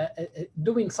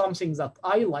doing something that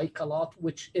I like a lot,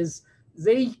 which is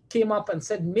they came up and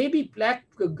said maybe plaque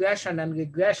progression and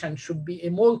regression should be a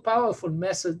more powerful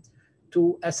method to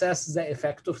assess the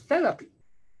effect of therapy.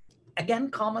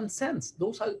 Again, common sense.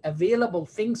 Those are available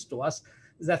things to us.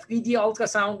 The 3D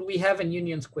ultrasound we have in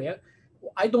Union Square,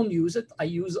 I don't use it. I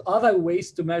use other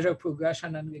ways to measure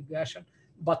progression and regression,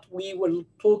 but we will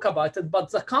talk about it.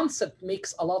 But the concept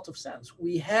makes a lot of sense.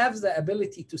 We have the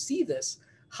ability to see this.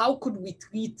 How could we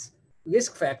treat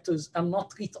risk factors and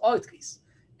not treat arteries?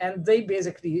 And they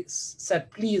basically said,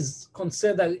 please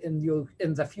consider in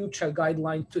the future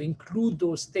guideline to include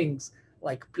those things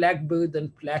like plaque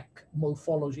burden, plaque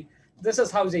morphology. This is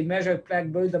how they measure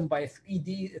plaque burden by 3D.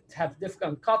 It has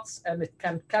different cuts and it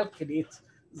can calculate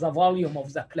the volume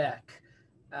of the plaque.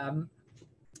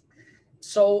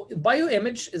 So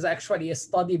bioimage is actually a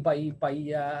study by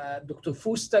Dr.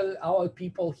 Fuster, our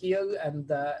people here, and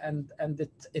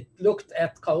it looked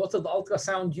at carotid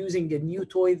ultrasound using a new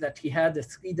toy that he had, a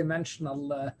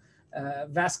three-dimensional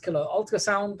vascular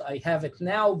ultrasound. I have it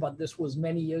now, but this was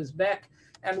many years back.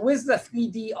 And with the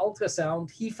 3D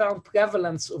ultrasound, he found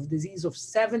prevalence of disease of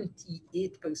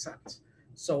 78%.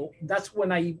 So that's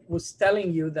when I was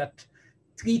telling you that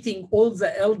treating all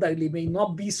the elderly may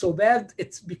not be so bad.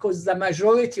 It's because the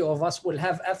majority of us will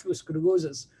have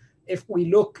atherosclerosis if we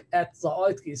look at the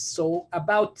arteries. So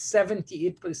about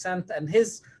 78%, and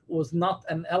his was not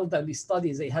an elderly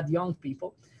study, they had young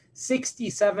people.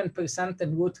 67%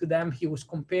 in Rotterdam, he was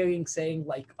comparing, saying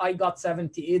like, I got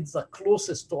 78, the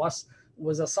closest to us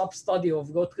was a sub-study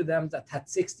of Rotterdam that had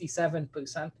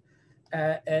 67%.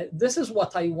 This is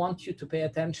what I want you to pay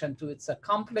attention to. It's a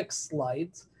complex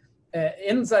slide.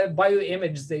 In the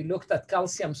bioimage, they looked at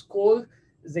calcium score,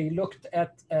 they looked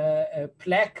at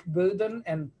plaque burden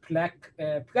and plaque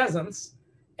presence,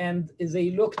 and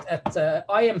they looked at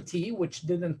IMT, which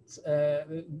didn't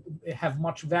have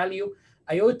much value.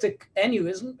 Aortic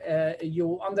aneurysm,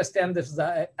 you understand if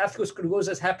the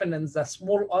atherosclerosis happened in the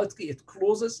small artery, it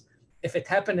closes. If it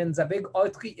happened in the big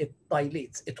artery, it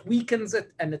dilates. It weakens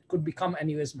it, and it could become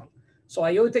aneurysmal. So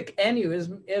aortic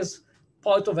aneurysm is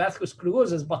part of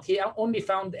atherosclerosis, but he only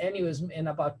found aneurysm in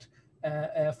about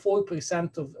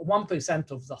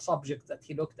 1% of the subjects that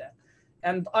he looked at.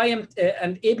 And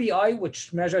ABI,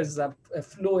 which measures the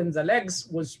flow in the legs,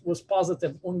 was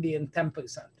positive only in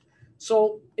 10%.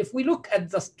 So if we look at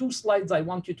the two slides I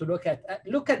want you to look at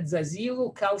the zero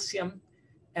calcium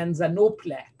and the no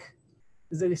plaque.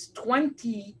 There is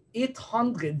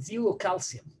 2,800 zero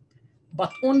calcium,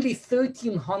 but only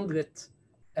 1,300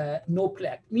 no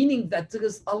plaque, meaning that there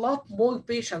is a lot more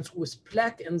patients with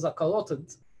plaque in the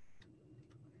carotid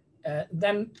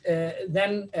than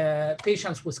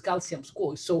patients with calcium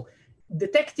scores. So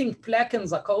detecting plaque in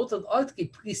the carotid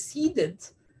artery preceded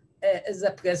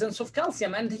the presence of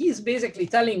calcium. And he's basically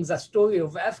telling the story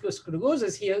of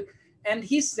atherosclerosis here. And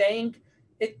he's saying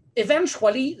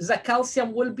eventually the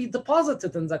calcium will be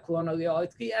deposited in the coronary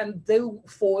artery. And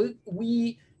therefore,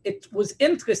 it was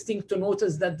interesting to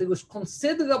notice that there was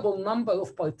considerable number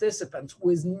of participants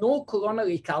with no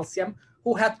coronary calcium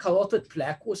who had carotid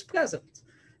plaque was present.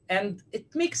 And it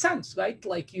makes sense, right?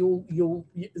 Like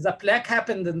the plaque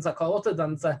happened in the carotid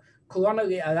and the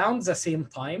coronary around the same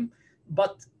time,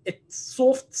 but it's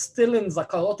soft still in the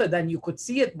carotid and you could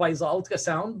see it by the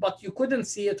ultrasound, but you couldn't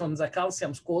see it on the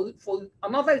calcium score for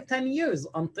another 10 years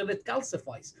until it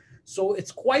calcifies. So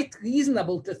it's quite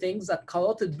reasonable to think that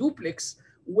carotid duplex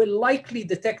will likely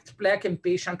detect plaque in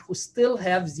patients who still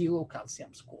have zero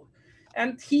calcium score.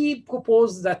 And he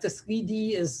proposed that the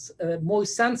 3D is more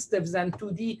sensitive than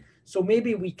 2D. So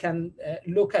maybe we can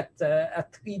look at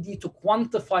 3D to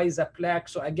quantify the plaque.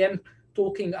 So again,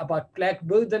 talking about plaque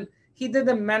burden, he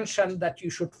didn't mention that you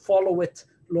should follow it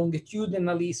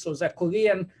longitudinally. So the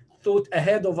Korean thought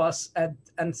ahead of us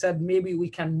and said, maybe we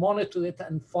can monitor it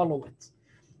and follow it.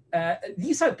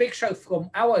 These are pictures from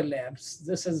our labs.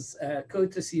 This is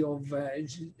courtesy of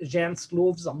Jan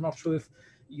Sloves. I'm not sure if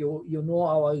you know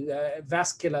our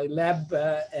vascular lab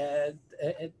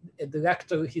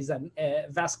director. He's a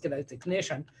vascular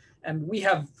technician. And we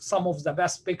have some of the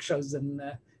best pictures in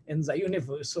in the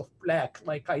universe of plaque.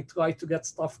 Like I try to get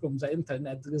stuff from the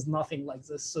internet, there is nothing like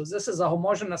this. So this is a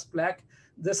homogeneous plaque.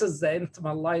 This is the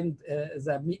intimal line,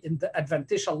 the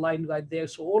adventitial line right there.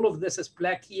 So all of this is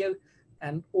plaque here,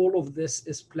 and all of this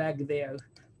is plaque there,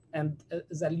 and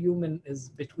the lumen is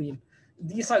between.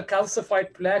 These are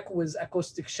calcified plaque with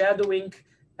acoustic shadowing.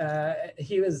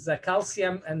 Here is the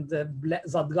calcium, and the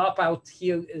dropout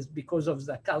here is because of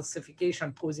the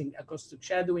calcification causing acoustic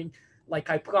shadowing. Like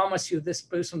I promise you, this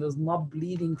person is not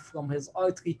bleeding from his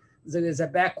artery. There is a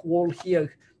back wall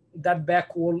here. That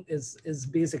back wall is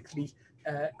basically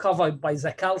covered by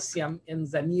the calcium in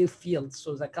the near field.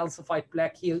 So the calcified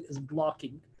plaque here is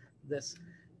blocking this.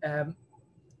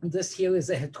 This here is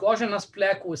a heterogeneous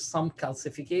plaque with some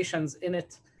calcifications in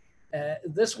it.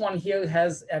 This one here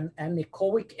has an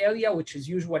anechoic area, which is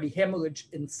usually hemorrhage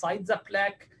inside the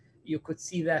plaque. You could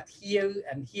see that here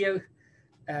and here.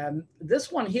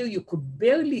 This one here, you could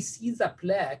barely see the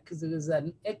plaque. There is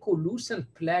an echolucent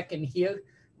plaque in here,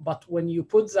 but when you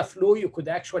put the flow, you could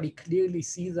actually clearly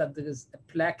see that there is a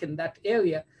plaque in that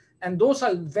area. And those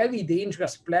are very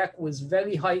dangerous plaque with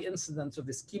very high incidence of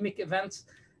ischemic events.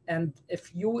 And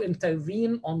if you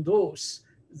intervene on those,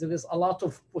 there is a lot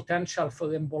of potential for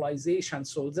embolization.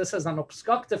 So this is an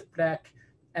obstructive plaque,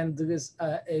 and there is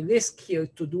a risk here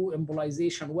to do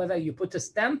embolization, whether you put a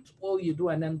stent or you do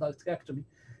an endarterectomy.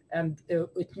 And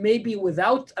it may be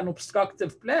without an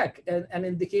obstructive plaque, an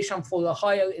indication for a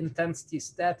higher intensity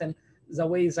statin, the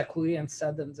way the Koreans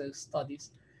said in their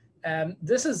studies.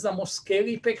 This is the most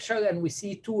scary picture, and we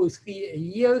see 2 or 3 a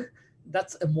year.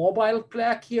 That's a mobile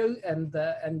plaque here,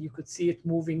 and you could see it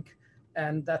moving,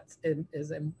 and that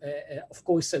is, of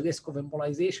course, a risk of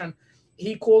embolization.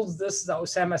 He calls this the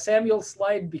Ossama Samuel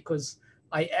slide because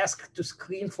I asked to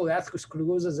screen for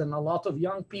atherosclerosis in a lot of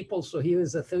young people. So here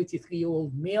is a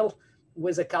 33-year-old male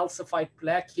with a calcified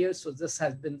plaque here. So this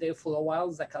has been there for a while.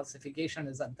 The calcification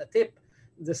is at the tip.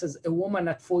 This is a woman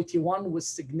at 41 with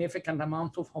significant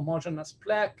amount of homogeneous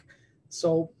plaque.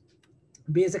 So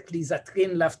basically the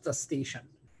train left the station.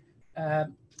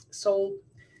 So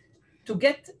to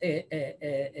get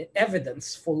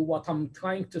evidence for what I'm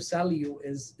trying to sell you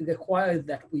is required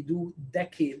that we do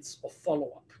decades of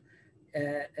follow-up.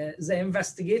 The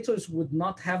investigators would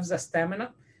not have the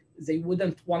stamina. They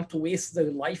wouldn't want to waste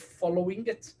their life following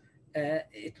it.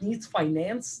 It needs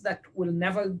finance that will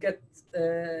never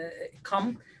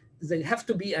come. There have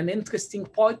to be an interesting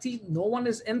party. No one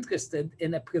is interested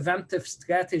in a preventive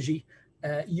strategy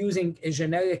using a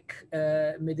generic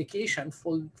medication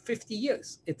for 50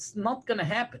 years. It's not going to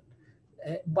happen.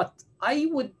 But I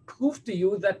would prove to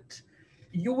you that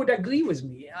you would agree with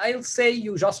me. I'll say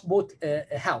you just bought a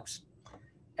house.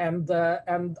 And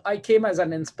I came as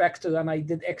an inspector, and I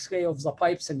did X-ray of the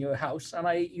pipes in your house, and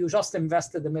you just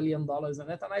invested $1 million in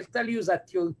it. And I tell you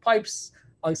that your pipes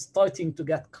are starting to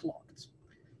get clogged.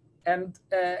 And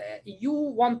you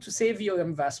want to save your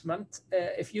investment.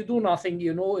 If you do nothing,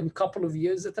 you know, in a couple of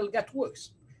years, it'll get worse.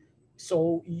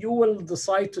 So you will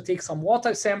decide to take some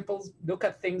water samples, look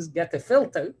at things, get a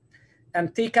filter,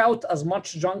 and take out as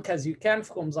much junk as you can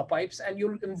from the pipes. And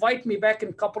you'll invite me back in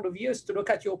a couple of years to look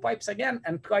at your pipes again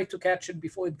and try to catch it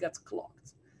before it gets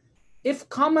clogged. If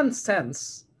common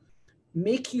sense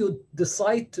make you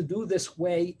decide to do this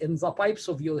way in the pipes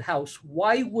of your house,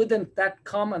 why wouldn't that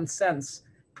common sense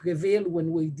prevail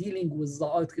when we're dealing with the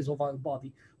arteries of our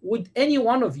body? Would any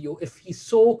one of you, if he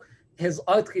saw his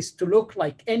arteries to look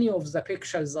like any of the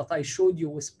pictures that I showed you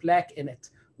with plaque in it,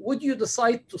 would you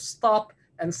decide to stop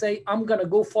and say, I'm going to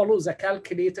go follow the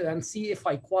calculator and see if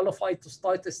I qualify to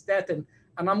start a statin,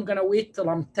 and I'm going to wait till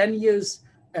I'm 10 years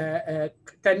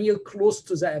close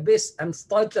to the abyss and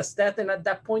start the statin at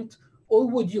that point? Or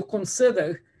would you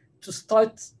consider to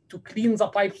start to clean the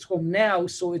pipes from now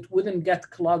so it wouldn't get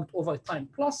clogged over time?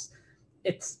 Plus,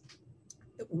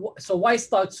 so why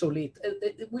start so late?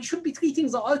 We should be treating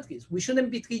the arteries. We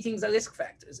shouldn't be treating the risk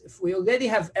factors. If we already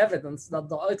have evidence that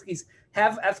the arteries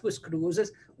have atherosclerosis,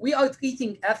 we are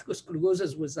treating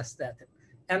atherosclerosis with a statin.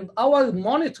 And our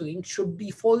monitoring should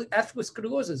be for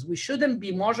atherosclerosis. We shouldn't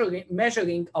be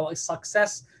measuring our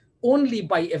success only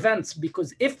by events,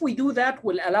 because if we do that,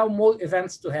 we'll allow more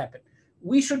events to happen.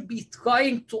 We should be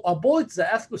trying to avoid the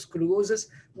atherosclerosis,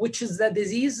 which is the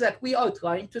disease that we are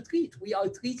trying to treat. We are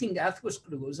treating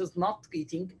atherosclerosis, not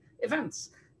treating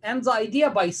events. And the idea,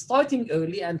 by starting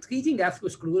early and treating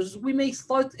atherosclerosis, we may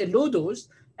start a low dose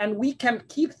and we can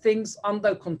keep things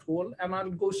under control. And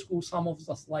I'll go through some of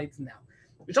the slides now.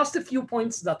 Just a few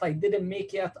points that I didn't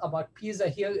make yet about PISA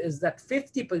here is that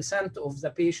 50% of the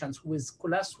patients with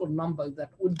cholesterol number that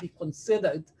would be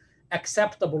considered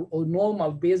acceptable or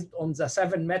normal based on the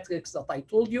 7 metrics that I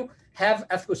told you have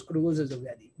atherosclerosis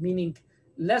already, meaning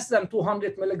less than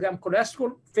 200 milligram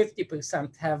cholesterol,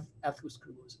 50% have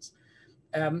atherosclerosis.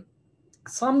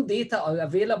 Some data are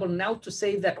available now to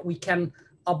say that we can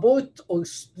abort or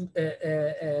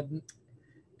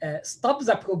stop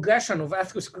the progression of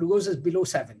atherosclerosis below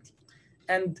 70.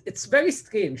 And it's very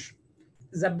strange.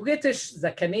 The British,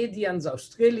 the Canadians, the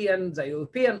Australian, the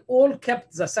European all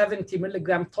kept the 70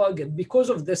 milligram target because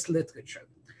of this literature.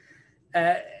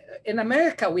 In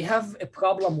America, we have a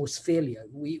problem with failure.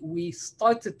 We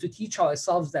started to teach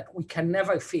ourselves that we can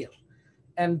never fail.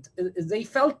 And they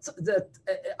felt that,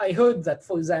 I heard that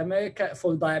for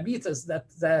diabetes, that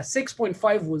the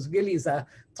 6.5 was really the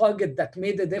target that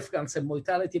made a difference in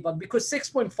mortality. But because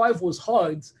 6.5 was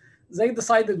hard, they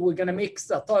decided we're going to make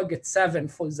the target 7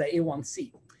 for the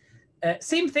A1C.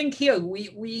 Same thing here.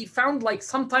 We found like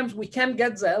sometimes we can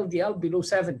get the LDL below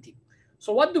 70.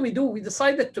 So what do? We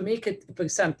decided to make it a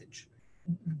percentage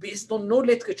based on no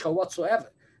literature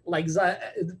whatsoever. Like the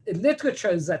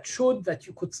literature that showed that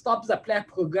you could stop the plaque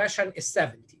progression is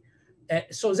 70.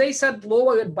 So they said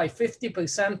lower it by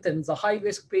 50% in the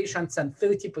high-risk patients and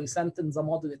 30% in the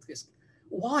moderate risk.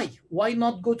 Why? Why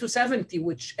not go to 70,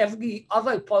 which every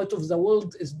other part of the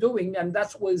world is doing, and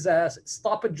that's with a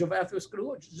stoppage of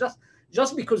atherosclerosis,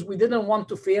 just because we didn't want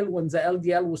to fail when the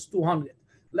LDL was 200.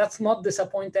 Let's not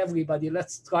disappoint everybody.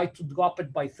 Let's try to drop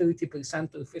it by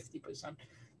 30% or 50%.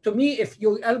 To me, if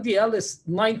your LDL is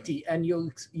 90 and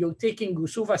you're taking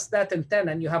rosuvastatin 10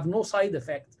 and you have no side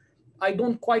effect, I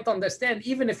don't quite understand.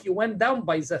 Even if you went down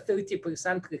by the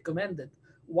 30% recommended,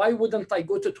 why wouldn't I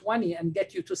go to 20 and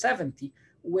get you to 70,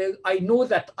 where I know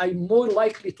that I'm more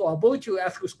likely to abort your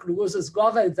atherosclerosis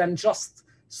rather than just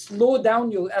slow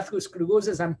down your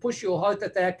atherosclerosis and push your heart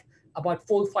attack about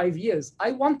 4 or 5 years.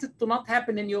 I want it to not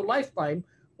happen in your lifetime,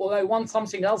 or I want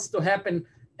something else to happen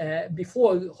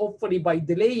before, hopefully by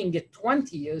delaying it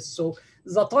 20 years. So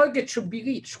the target should be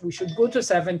reached. We should go to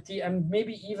 70 and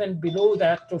maybe even below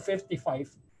that to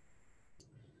 55.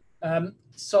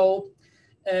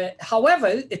 However,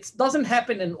 it doesn't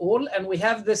happen in all. And we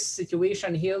have this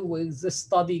situation here with this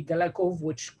study, Galakov,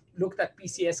 which looked at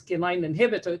PCSK9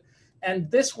 inhibitor.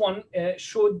 And this one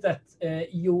showed that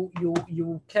you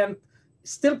can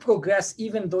still progress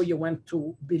even though you went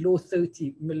to below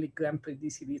 30 milligram per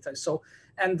deciliter. So,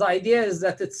 and the idea is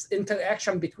that it's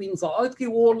interaction between the artery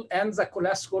wall and the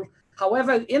cholesterol.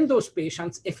 However, in those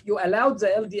patients, if you allowed the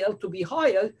LDL to be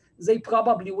higher, they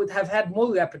probably would have had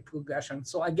more rapid progression.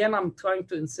 So again, I'm trying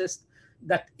to insist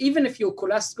that even if your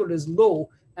cholesterol is low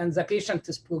and the patient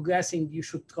is progressing, you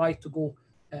should try to go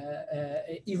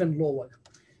even lower.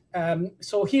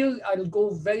 So here I'll go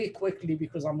very quickly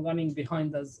because I'm running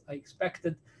behind as I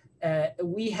expected.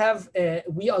 We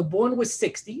are born with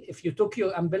 60. If you took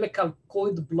your umbilical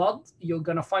cord blood, you're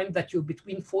gonna find that you're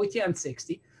between 40 and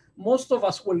 60. Most of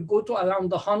us will go to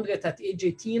around 100 at age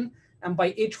 18, and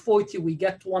by age 40, we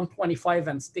get to 125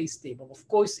 and stay stable. Of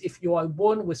course, if you are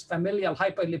born with familial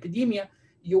hyperlipidemia,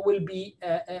 you will be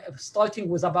starting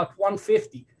with about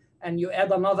 150. And you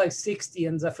add another 60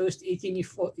 in the first 18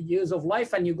 years of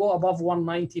life, and you go above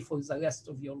 190 for the rest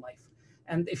of your life.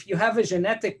 And if you have a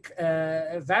genetic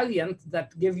variant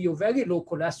that give you very low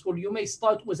cholesterol, you may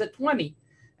start with a 20,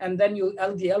 and then your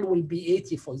LDL will be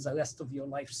 80 for the rest of your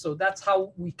life. So that's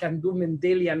how we can do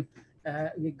Mendelian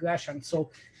regression.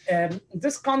 So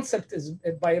this concept is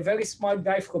by a very smart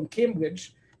guy from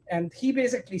Cambridge. And he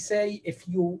basically say,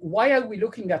 why are we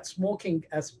looking at smoking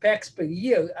as packs per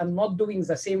year and not doing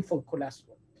the same for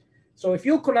cholesterol? So if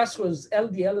your cholesterol's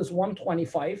LDL is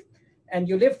 125 and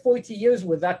you live 40 years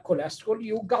with that cholesterol,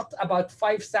 you got about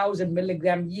 5,000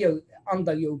 milligram year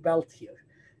under your belt here.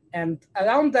 And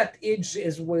around that age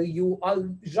is where you are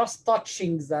just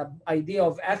touching the idea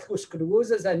of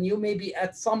atherosclerosis, and you may be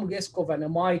at some risk of an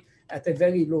MI at a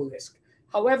very low risk.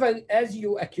 However, as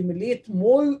you accumulate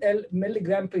more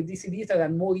milligram per deciliter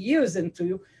and more years into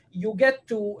you, you get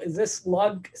to this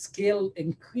log scale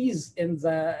increase in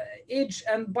the age.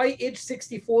 And by age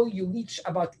 64, you reach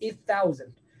about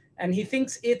 8,000. And he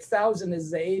thinks 8,000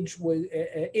 is the age where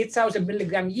 8,000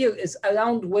 milligram year is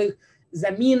around where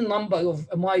the mean number of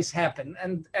MIs happen.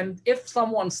 And if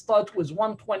someone starts with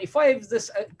 125,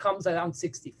 this comes around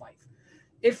 65.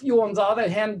 If you, on the other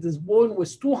hand, is born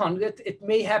with 200, it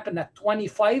may happen at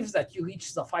 25 that you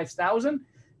reach the 5,000,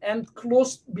 and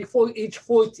close before age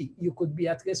 40, you could be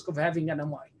at risk of having an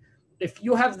MI. If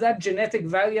you have that genetic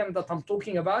variant that I'm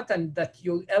talking about, and that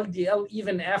your LDL,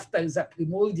 even after the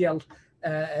primordial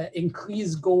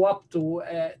increase, go up to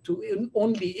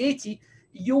only 80,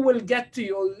 you will get to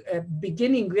your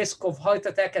beginning risk of heart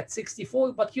attack at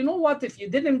 64. But you know what? If you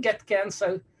didn't get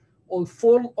cancer or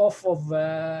fall off of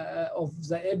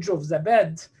the edge of the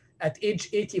bed at age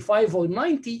 85 or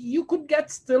 90, you could get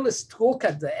still a stroke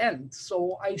at the end.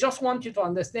 So I just want you to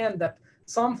understand that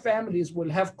some families will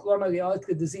have coronary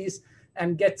artery disease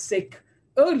and get sick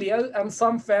earlier, and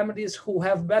some families who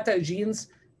have better genes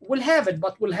will have it,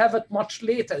 but will have it much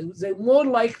later. They're more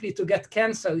likely to get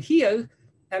cancer here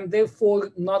and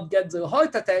therefore not get the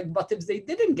heart attack. But if they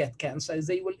didn't get cancer,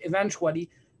 they will eventually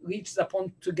reach the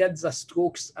point to get the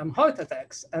strokes and heart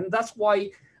attacks. And that's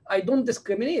why I don't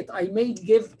discriminate. I may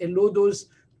give a low dose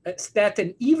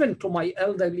statin even to my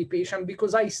elderly patient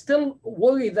because I still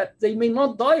worry that they may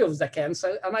not die of the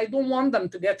cancer, and I don't want them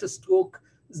to get a stroke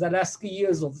the last 3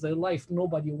 years of their life.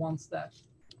 Nobody wants that.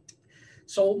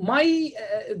 So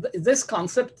this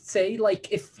concept say,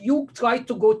 like, if you try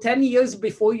to go 10 years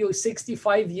before you're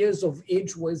 65 years of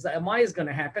age where the MI is going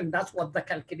to happen, that's what the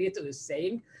calculator is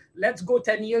saying. Let's go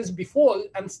 10 years before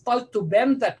and start to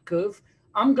bend that curve.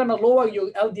 I'm going to lower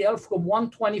your LDL from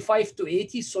 125 to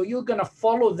 80. So you're going to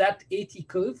follow that 80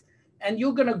 curve and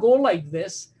you're going to go like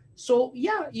this. So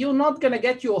yeah, you're not going to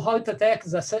get your heart attack,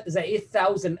 the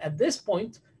 8,000 at this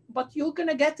point, but you're going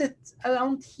to get it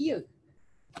around here.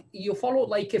 You follow,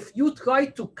 like if you try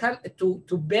to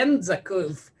bend the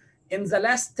curve in the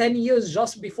last 10 years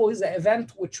just before the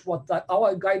event, which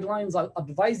our guidelines are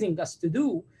advising us to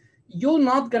do, you're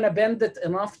not going to bend it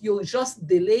enough. You're just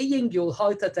delaying your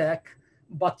heart attack,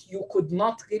 but you could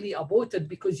not really abort it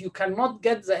because you cannot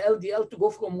get the LDL to go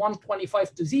from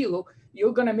 125 to 0.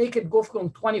 You're going to make it go from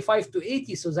 25 to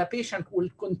 80. So the patient will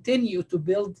continue to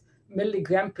build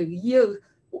milligram per year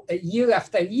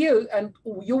after year, and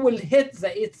you will hit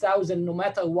the 8,000 no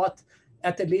matter what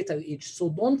at a later age. So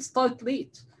don't start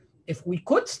late. If we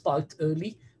could start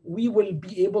early, we will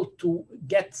be able to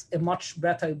get a much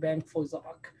better bang for the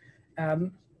buck.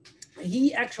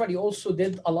 He actually also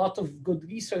did a lot of good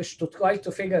research to try to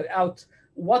figure out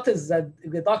what is the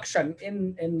reduction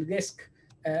in risk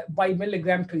by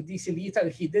milligram per deciliter.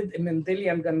 He did a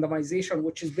Mendelian randomization,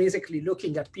 which is basically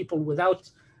looking at people without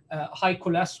high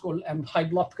cholesterol and high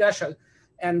blood pressure,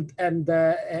 and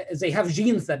they have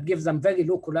genes that give them very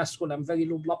low cholesterol and very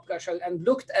low blood pressure, and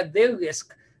looked at their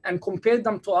risk and compared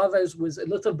them to others with a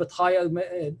little bit higher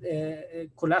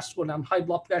cholesterol and high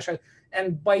blood pressure.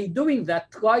 And by doing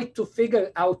that, try to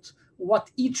figure out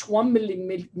what each 1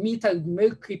 millimeter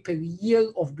mercury per year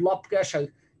of blood pressure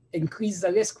increase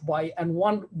the risk by, and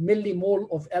 1 millimole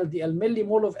of LDL.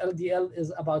 Millimole of LDL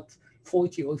is about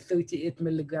 40 or 38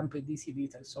 milligram per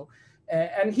deciliter. So,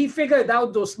 and he figured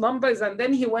out those numbers, and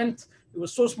then he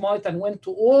was so smart and went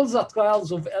to all the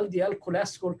trials of LDL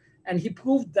cholesterol, and he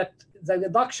proved that the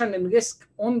reduction in risk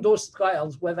on those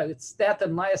trials, whether it's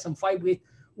statin, niacin, fibrate,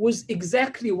 was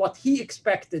exactly what he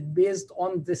expected based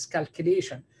on this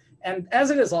calculation. And as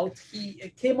a result,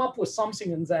 he came up with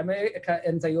something in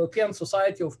the European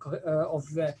Society of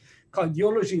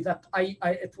Cardiology that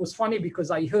it was funny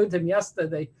because I heard him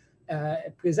yesterday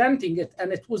presenting it,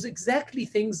 and it was exactly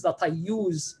things that I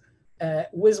use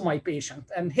with my patient.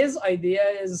 And his idea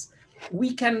is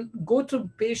we can go to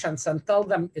patients and tell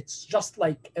them it's just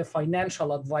like a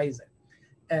financial advisor.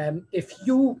 If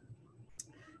you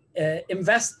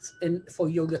invest for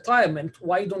your retirement,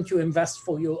 why don't you invest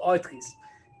for your arteries?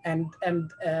 And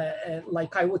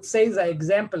like I would say the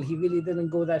example, he really didn't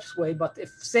go that way, but if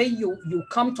say you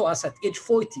come to us at age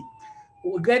 40,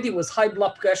 already with high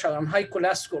blood pressure and high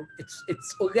cholesterol,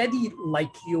 it's already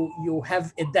like you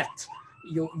have a debt.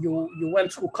 You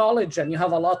went through college and you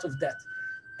have a lot of debt.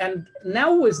 And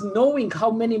now with knowing how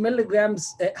many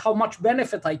milligrams, how much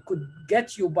benefit I could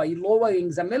get you by lowering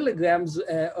the milligrams,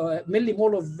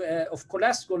 millimole of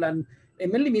cholesterol and a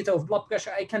millimeter of blood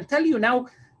pressure, I can tell you now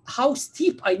how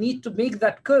steep I need to make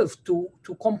that curve to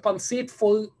compensate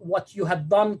for what you had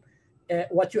done,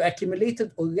 what you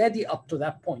accumulated already up to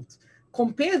that point.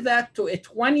 Compare that to a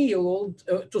 20-year-old,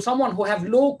 to someone who have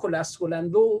low cholesterol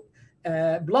and low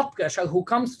blood pressure who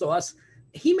comes to us.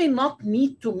 He may not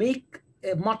need to make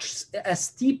a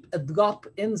steep drop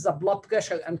in the blood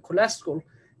pressure and cholesterol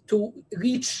to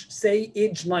reach, say,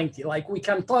 age 90. Like we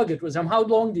can target with him, how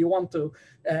long do you want to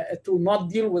not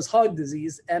deal with heart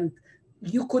disease? And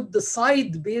you could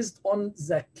decide based on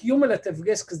the cumulative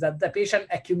risks that the patient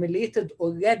accumulated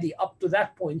already up to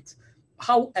that point,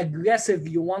 how aggressive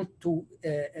you want to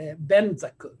bend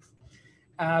the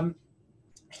curve.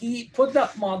 He put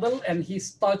that model and he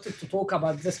started to talk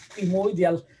about this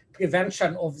primordial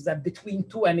prevention of the between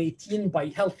 2 and 18 by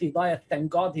healthy diet.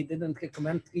 Thank God he didn't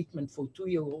recommend treatment for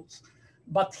 2-year-olds.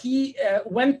 But he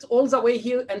went all the way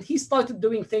here, and he started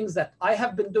doing things that I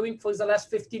have been doing for the last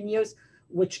 15 years,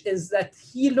 which is that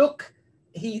he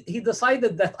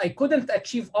decided that I couldn't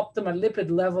achieve optimal lipid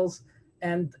levels.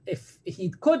 And if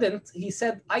he couldn't, he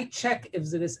said, I check if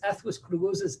there is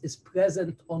atherosclerosis is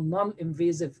present on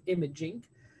non-invasive imaging.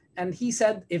 And he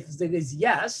said, if there is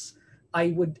yes, I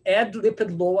would add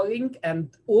lipid lowering and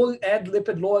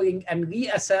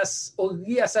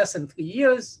reassess in 3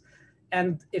 years.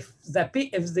 And if there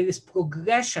is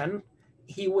progression,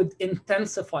 he would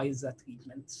intensify the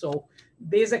treatment. So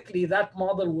basically that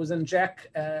model was in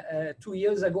JACC 2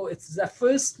 years ago. It's the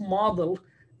first model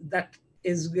that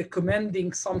is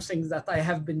recommending something that I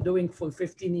have been doing for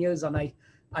 15 years. And I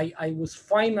was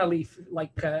finally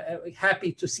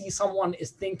happy to see someone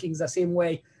is thinking the same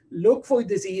way. Look for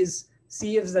disease,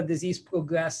 see if the disease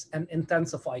progress and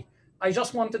intensify. I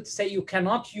just wanted to say you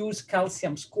cannot use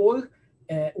calcium score.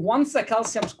 Once the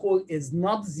calcium score is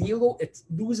not 0, it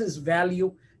loses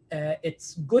value.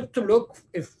 It's good to look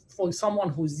for someone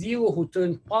who's 0 who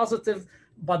turned positive,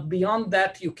 but beyond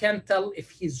that, you can't tell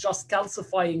if he's just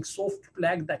calcifying soft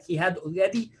plaque that he had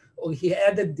already, or he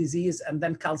added disease and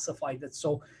then calcified it.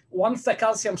 So once the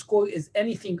calcium score is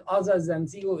anything other than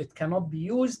 0, it cannot be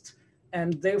used.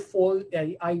 And therefore,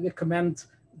 I recommend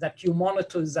that you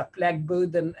monitor the plaque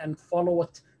burden and follow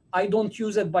it. I don't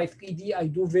use it by 3D. I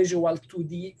do visual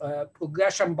 2D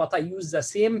progression, but I use the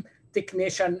same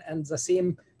technician and the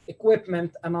same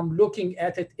equipment, and I'm looking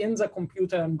at it in the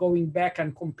computer and going back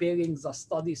and comparing the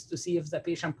studies to see if the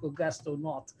patient progressed or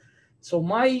not. So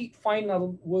my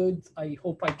final word, I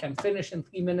hope I can finish in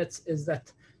 3 minutes, is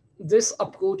that this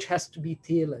approach has to be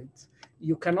tailored.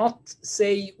 You cannot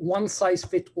say one size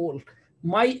fits all.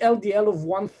 My LDL of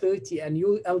 130 and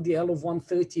your LDL of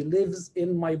 130 lives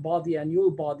in my body and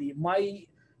your body. My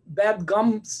bad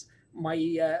gums, my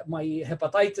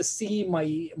hepatitis C,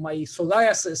 my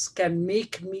psoriasis can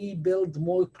make me build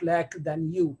more plaque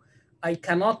than you. I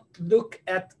cannot look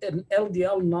at an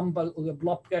LDL number or a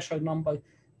blood pressure number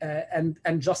and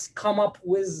just come up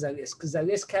with the risk. The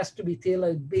risk has to be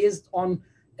tailored based on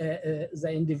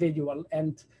the individual.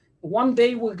 And one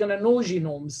day we're going to know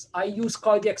genomes. I use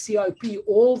cardiac CRP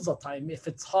all the time. If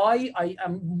it's high, I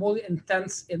am more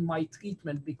intense in my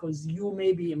treatment because you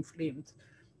may be inflamed.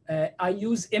 I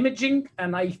use imaging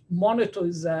and I monitor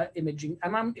the imaging,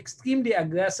 and I'm extremely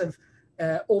aggressive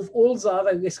of all the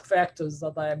other risk factors,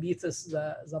 the diabetes,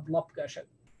 the blood pressure.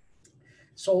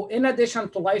 So in addition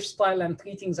to lifestyle and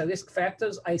treating the risk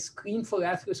factors, I screen for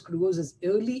atherosclerosis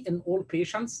early in all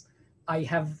patients. I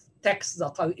have techs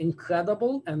that are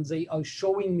incredible, and they are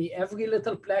showing me every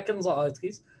little plaque in the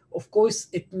arteries. Of course,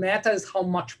 it matters how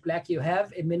much plaque you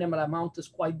have. A minimal amount is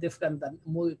quite different than a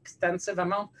more extensive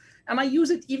amount. And I use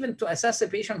it even to assess a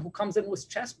patient who comes in with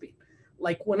chest pain.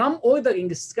 Like when I'm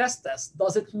ordering a stress test,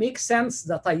 does it make sense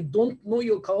that I don't know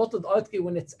your carotid artery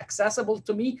when it's accessible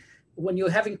to me when you're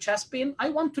having chest pain? I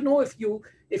want to know if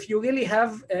you really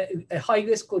have a high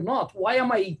risk or not. Why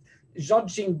am I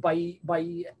judging by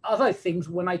other things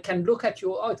when I can look at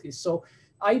your arteries? So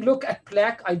I look at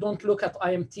plaque. I don't look at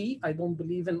IMT. I don't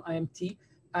believe in IMT.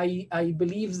 I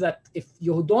believe that if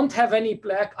you don't have any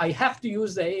plaque, I have to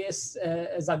use the AS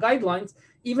as a guidelines,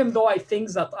 even though I think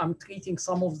that I'm treating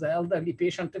some of the elderly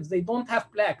patients. If they don't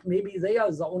have plaque, maybe they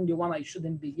are the only one I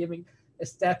shouldn't be giving a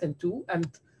statin to.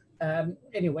 And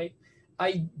anyway,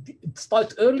 I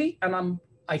start early and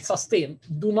I sustain.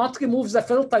 Do not remove the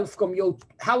filter from your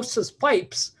house's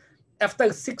pipes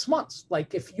after 6 months.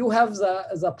 Like if you have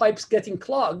the pipes getting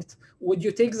clogged, would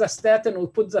you take the statin or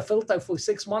put the filter for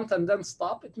 6 months and then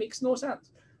stop? It makes no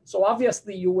sense. So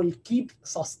obviously you will keep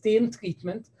sustained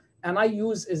treatment. And I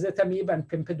use ezetimibe and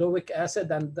pimpedoic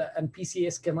acid and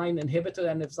PCSK9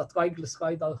 inhibitor. And if the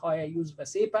triglycerides are high, I use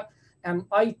Vasepa. And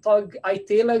I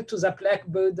tailor to the plaque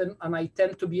burden, and I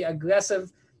tend to be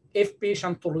aggressive if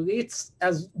patient tolerates.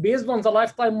 As based on the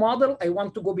lifetime model, I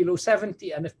want to go below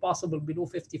 70 and if possible below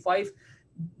 55,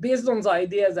 based on the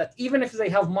idea that even if they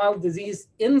have mild disease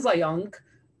in the young,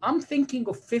 I'm thinking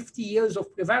of 50 years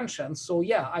of prevention. So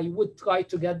yeah, I would try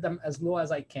to get them as low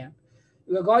as I can.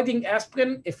 Regarding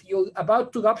aspirin, if you're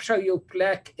about to rupture your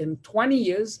plaque in 20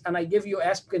 years and I give you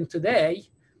aspirin today,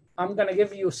 I'm going to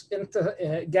give you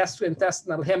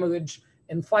gastrointestinal hemorrhage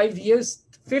in 5 years,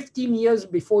 15 years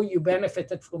before you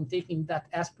benefited from taking that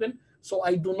aspirin. So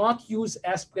I do not use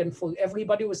aspirin for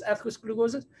everybody with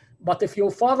atherosclerosis. But if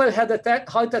your father had a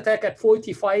heart attack at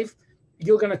 45,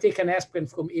 you're going to take an aspirin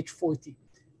from age 40.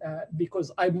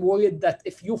 Because I'm worried that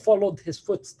if you followed his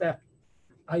footsteps,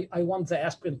 I want the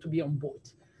aspirin to be on board.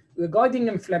 Regarding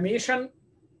inflammation,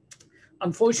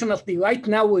 Unfortunately, right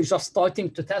now, we're just starting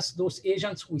to test those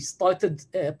agents. We started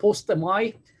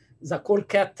post-MI. The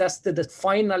COL-CAT tested it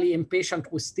finally in patients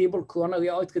with stable coronary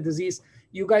artery disease.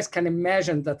 You guys can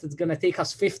imagine that it's going to take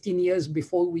us 15 years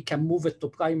before we can move it to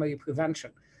primary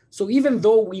prevention. So even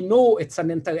though we know it's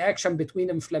an interaction between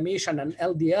inflammation and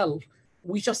LDL,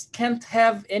 we just can't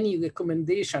have any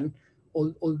recommendation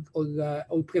or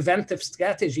preventive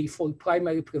strategy for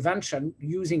primary prevention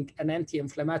using an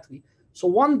anti-inflammatory. So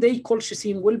one day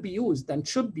colchicine will be used and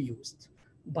should be used,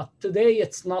 but today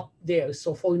it's not there.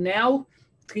 So for now,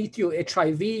 treat your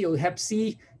HIV, your Hep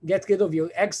C, get rid of your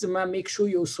eczema, make sure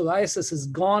your psoriasis is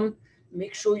gone,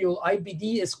 make sure your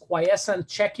IBD is quiescent,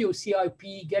 check your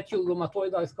CRP, get your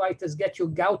rheumatoid arthritis, get your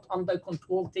gout under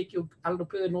control, take your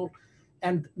allopurinol,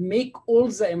 and make all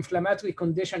the inflammatory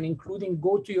condition, including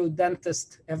go to your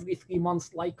dentist every 3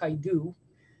 months like I do,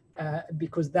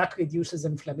 because that reduces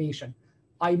inflammation.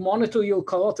 I monitor your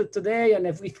carotid today and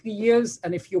every 3 years,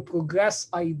 and if you progress,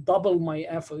 I double my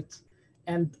effort.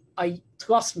 And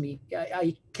trust me,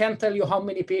 I can't tell you how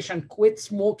many patients quit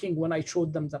smoking when I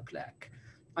showed them the plaque.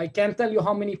 I can't tell you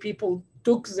how many people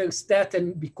took their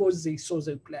statin because they saw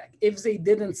their plaque. If they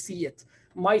didn't see it,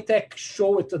 my tech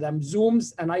show it to them,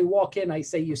 zooms, and I walk in, I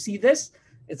say, you see this?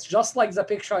 It's just like the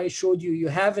picture I showed you. You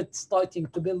have it starting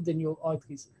to build in your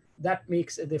arteries. That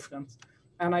makes a difference.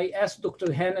 And I asked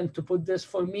Dr. Hannon to put this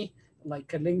for me,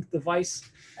 like a link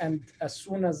device. And as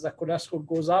soon as the cholesterol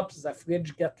goes up, the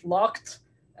fridge gets locked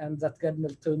and that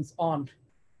treadmill turns on.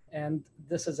 And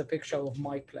this is a picture of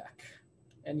my plaque.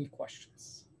 Any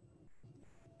questions?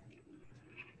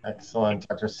 Excellent.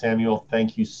 Dr. Samuel,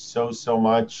 thank you so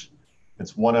much.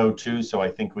 It's 1:02, so I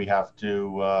think we have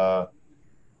to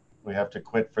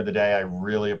quit for the day. I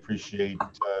really appreciate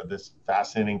this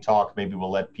fascinating talk. Maybe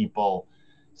we'll let people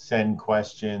send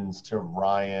questions to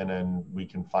Ryan and we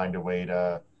can find a way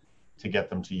to get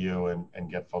them to you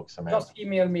and get folks some answers. Just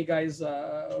email me, guys,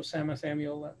 Ossama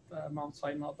Samuel at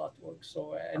mountsinai.org.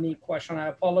 So any question, I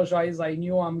apologize. I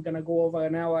knew I'm going to go over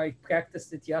an hour. I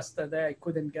practiced it yesterday. I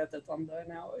couldn't get it under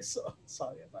an hour, so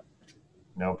sorry about it.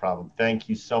 No problem. Thank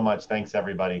you so much. Thanks,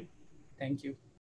 everybody. Thank you.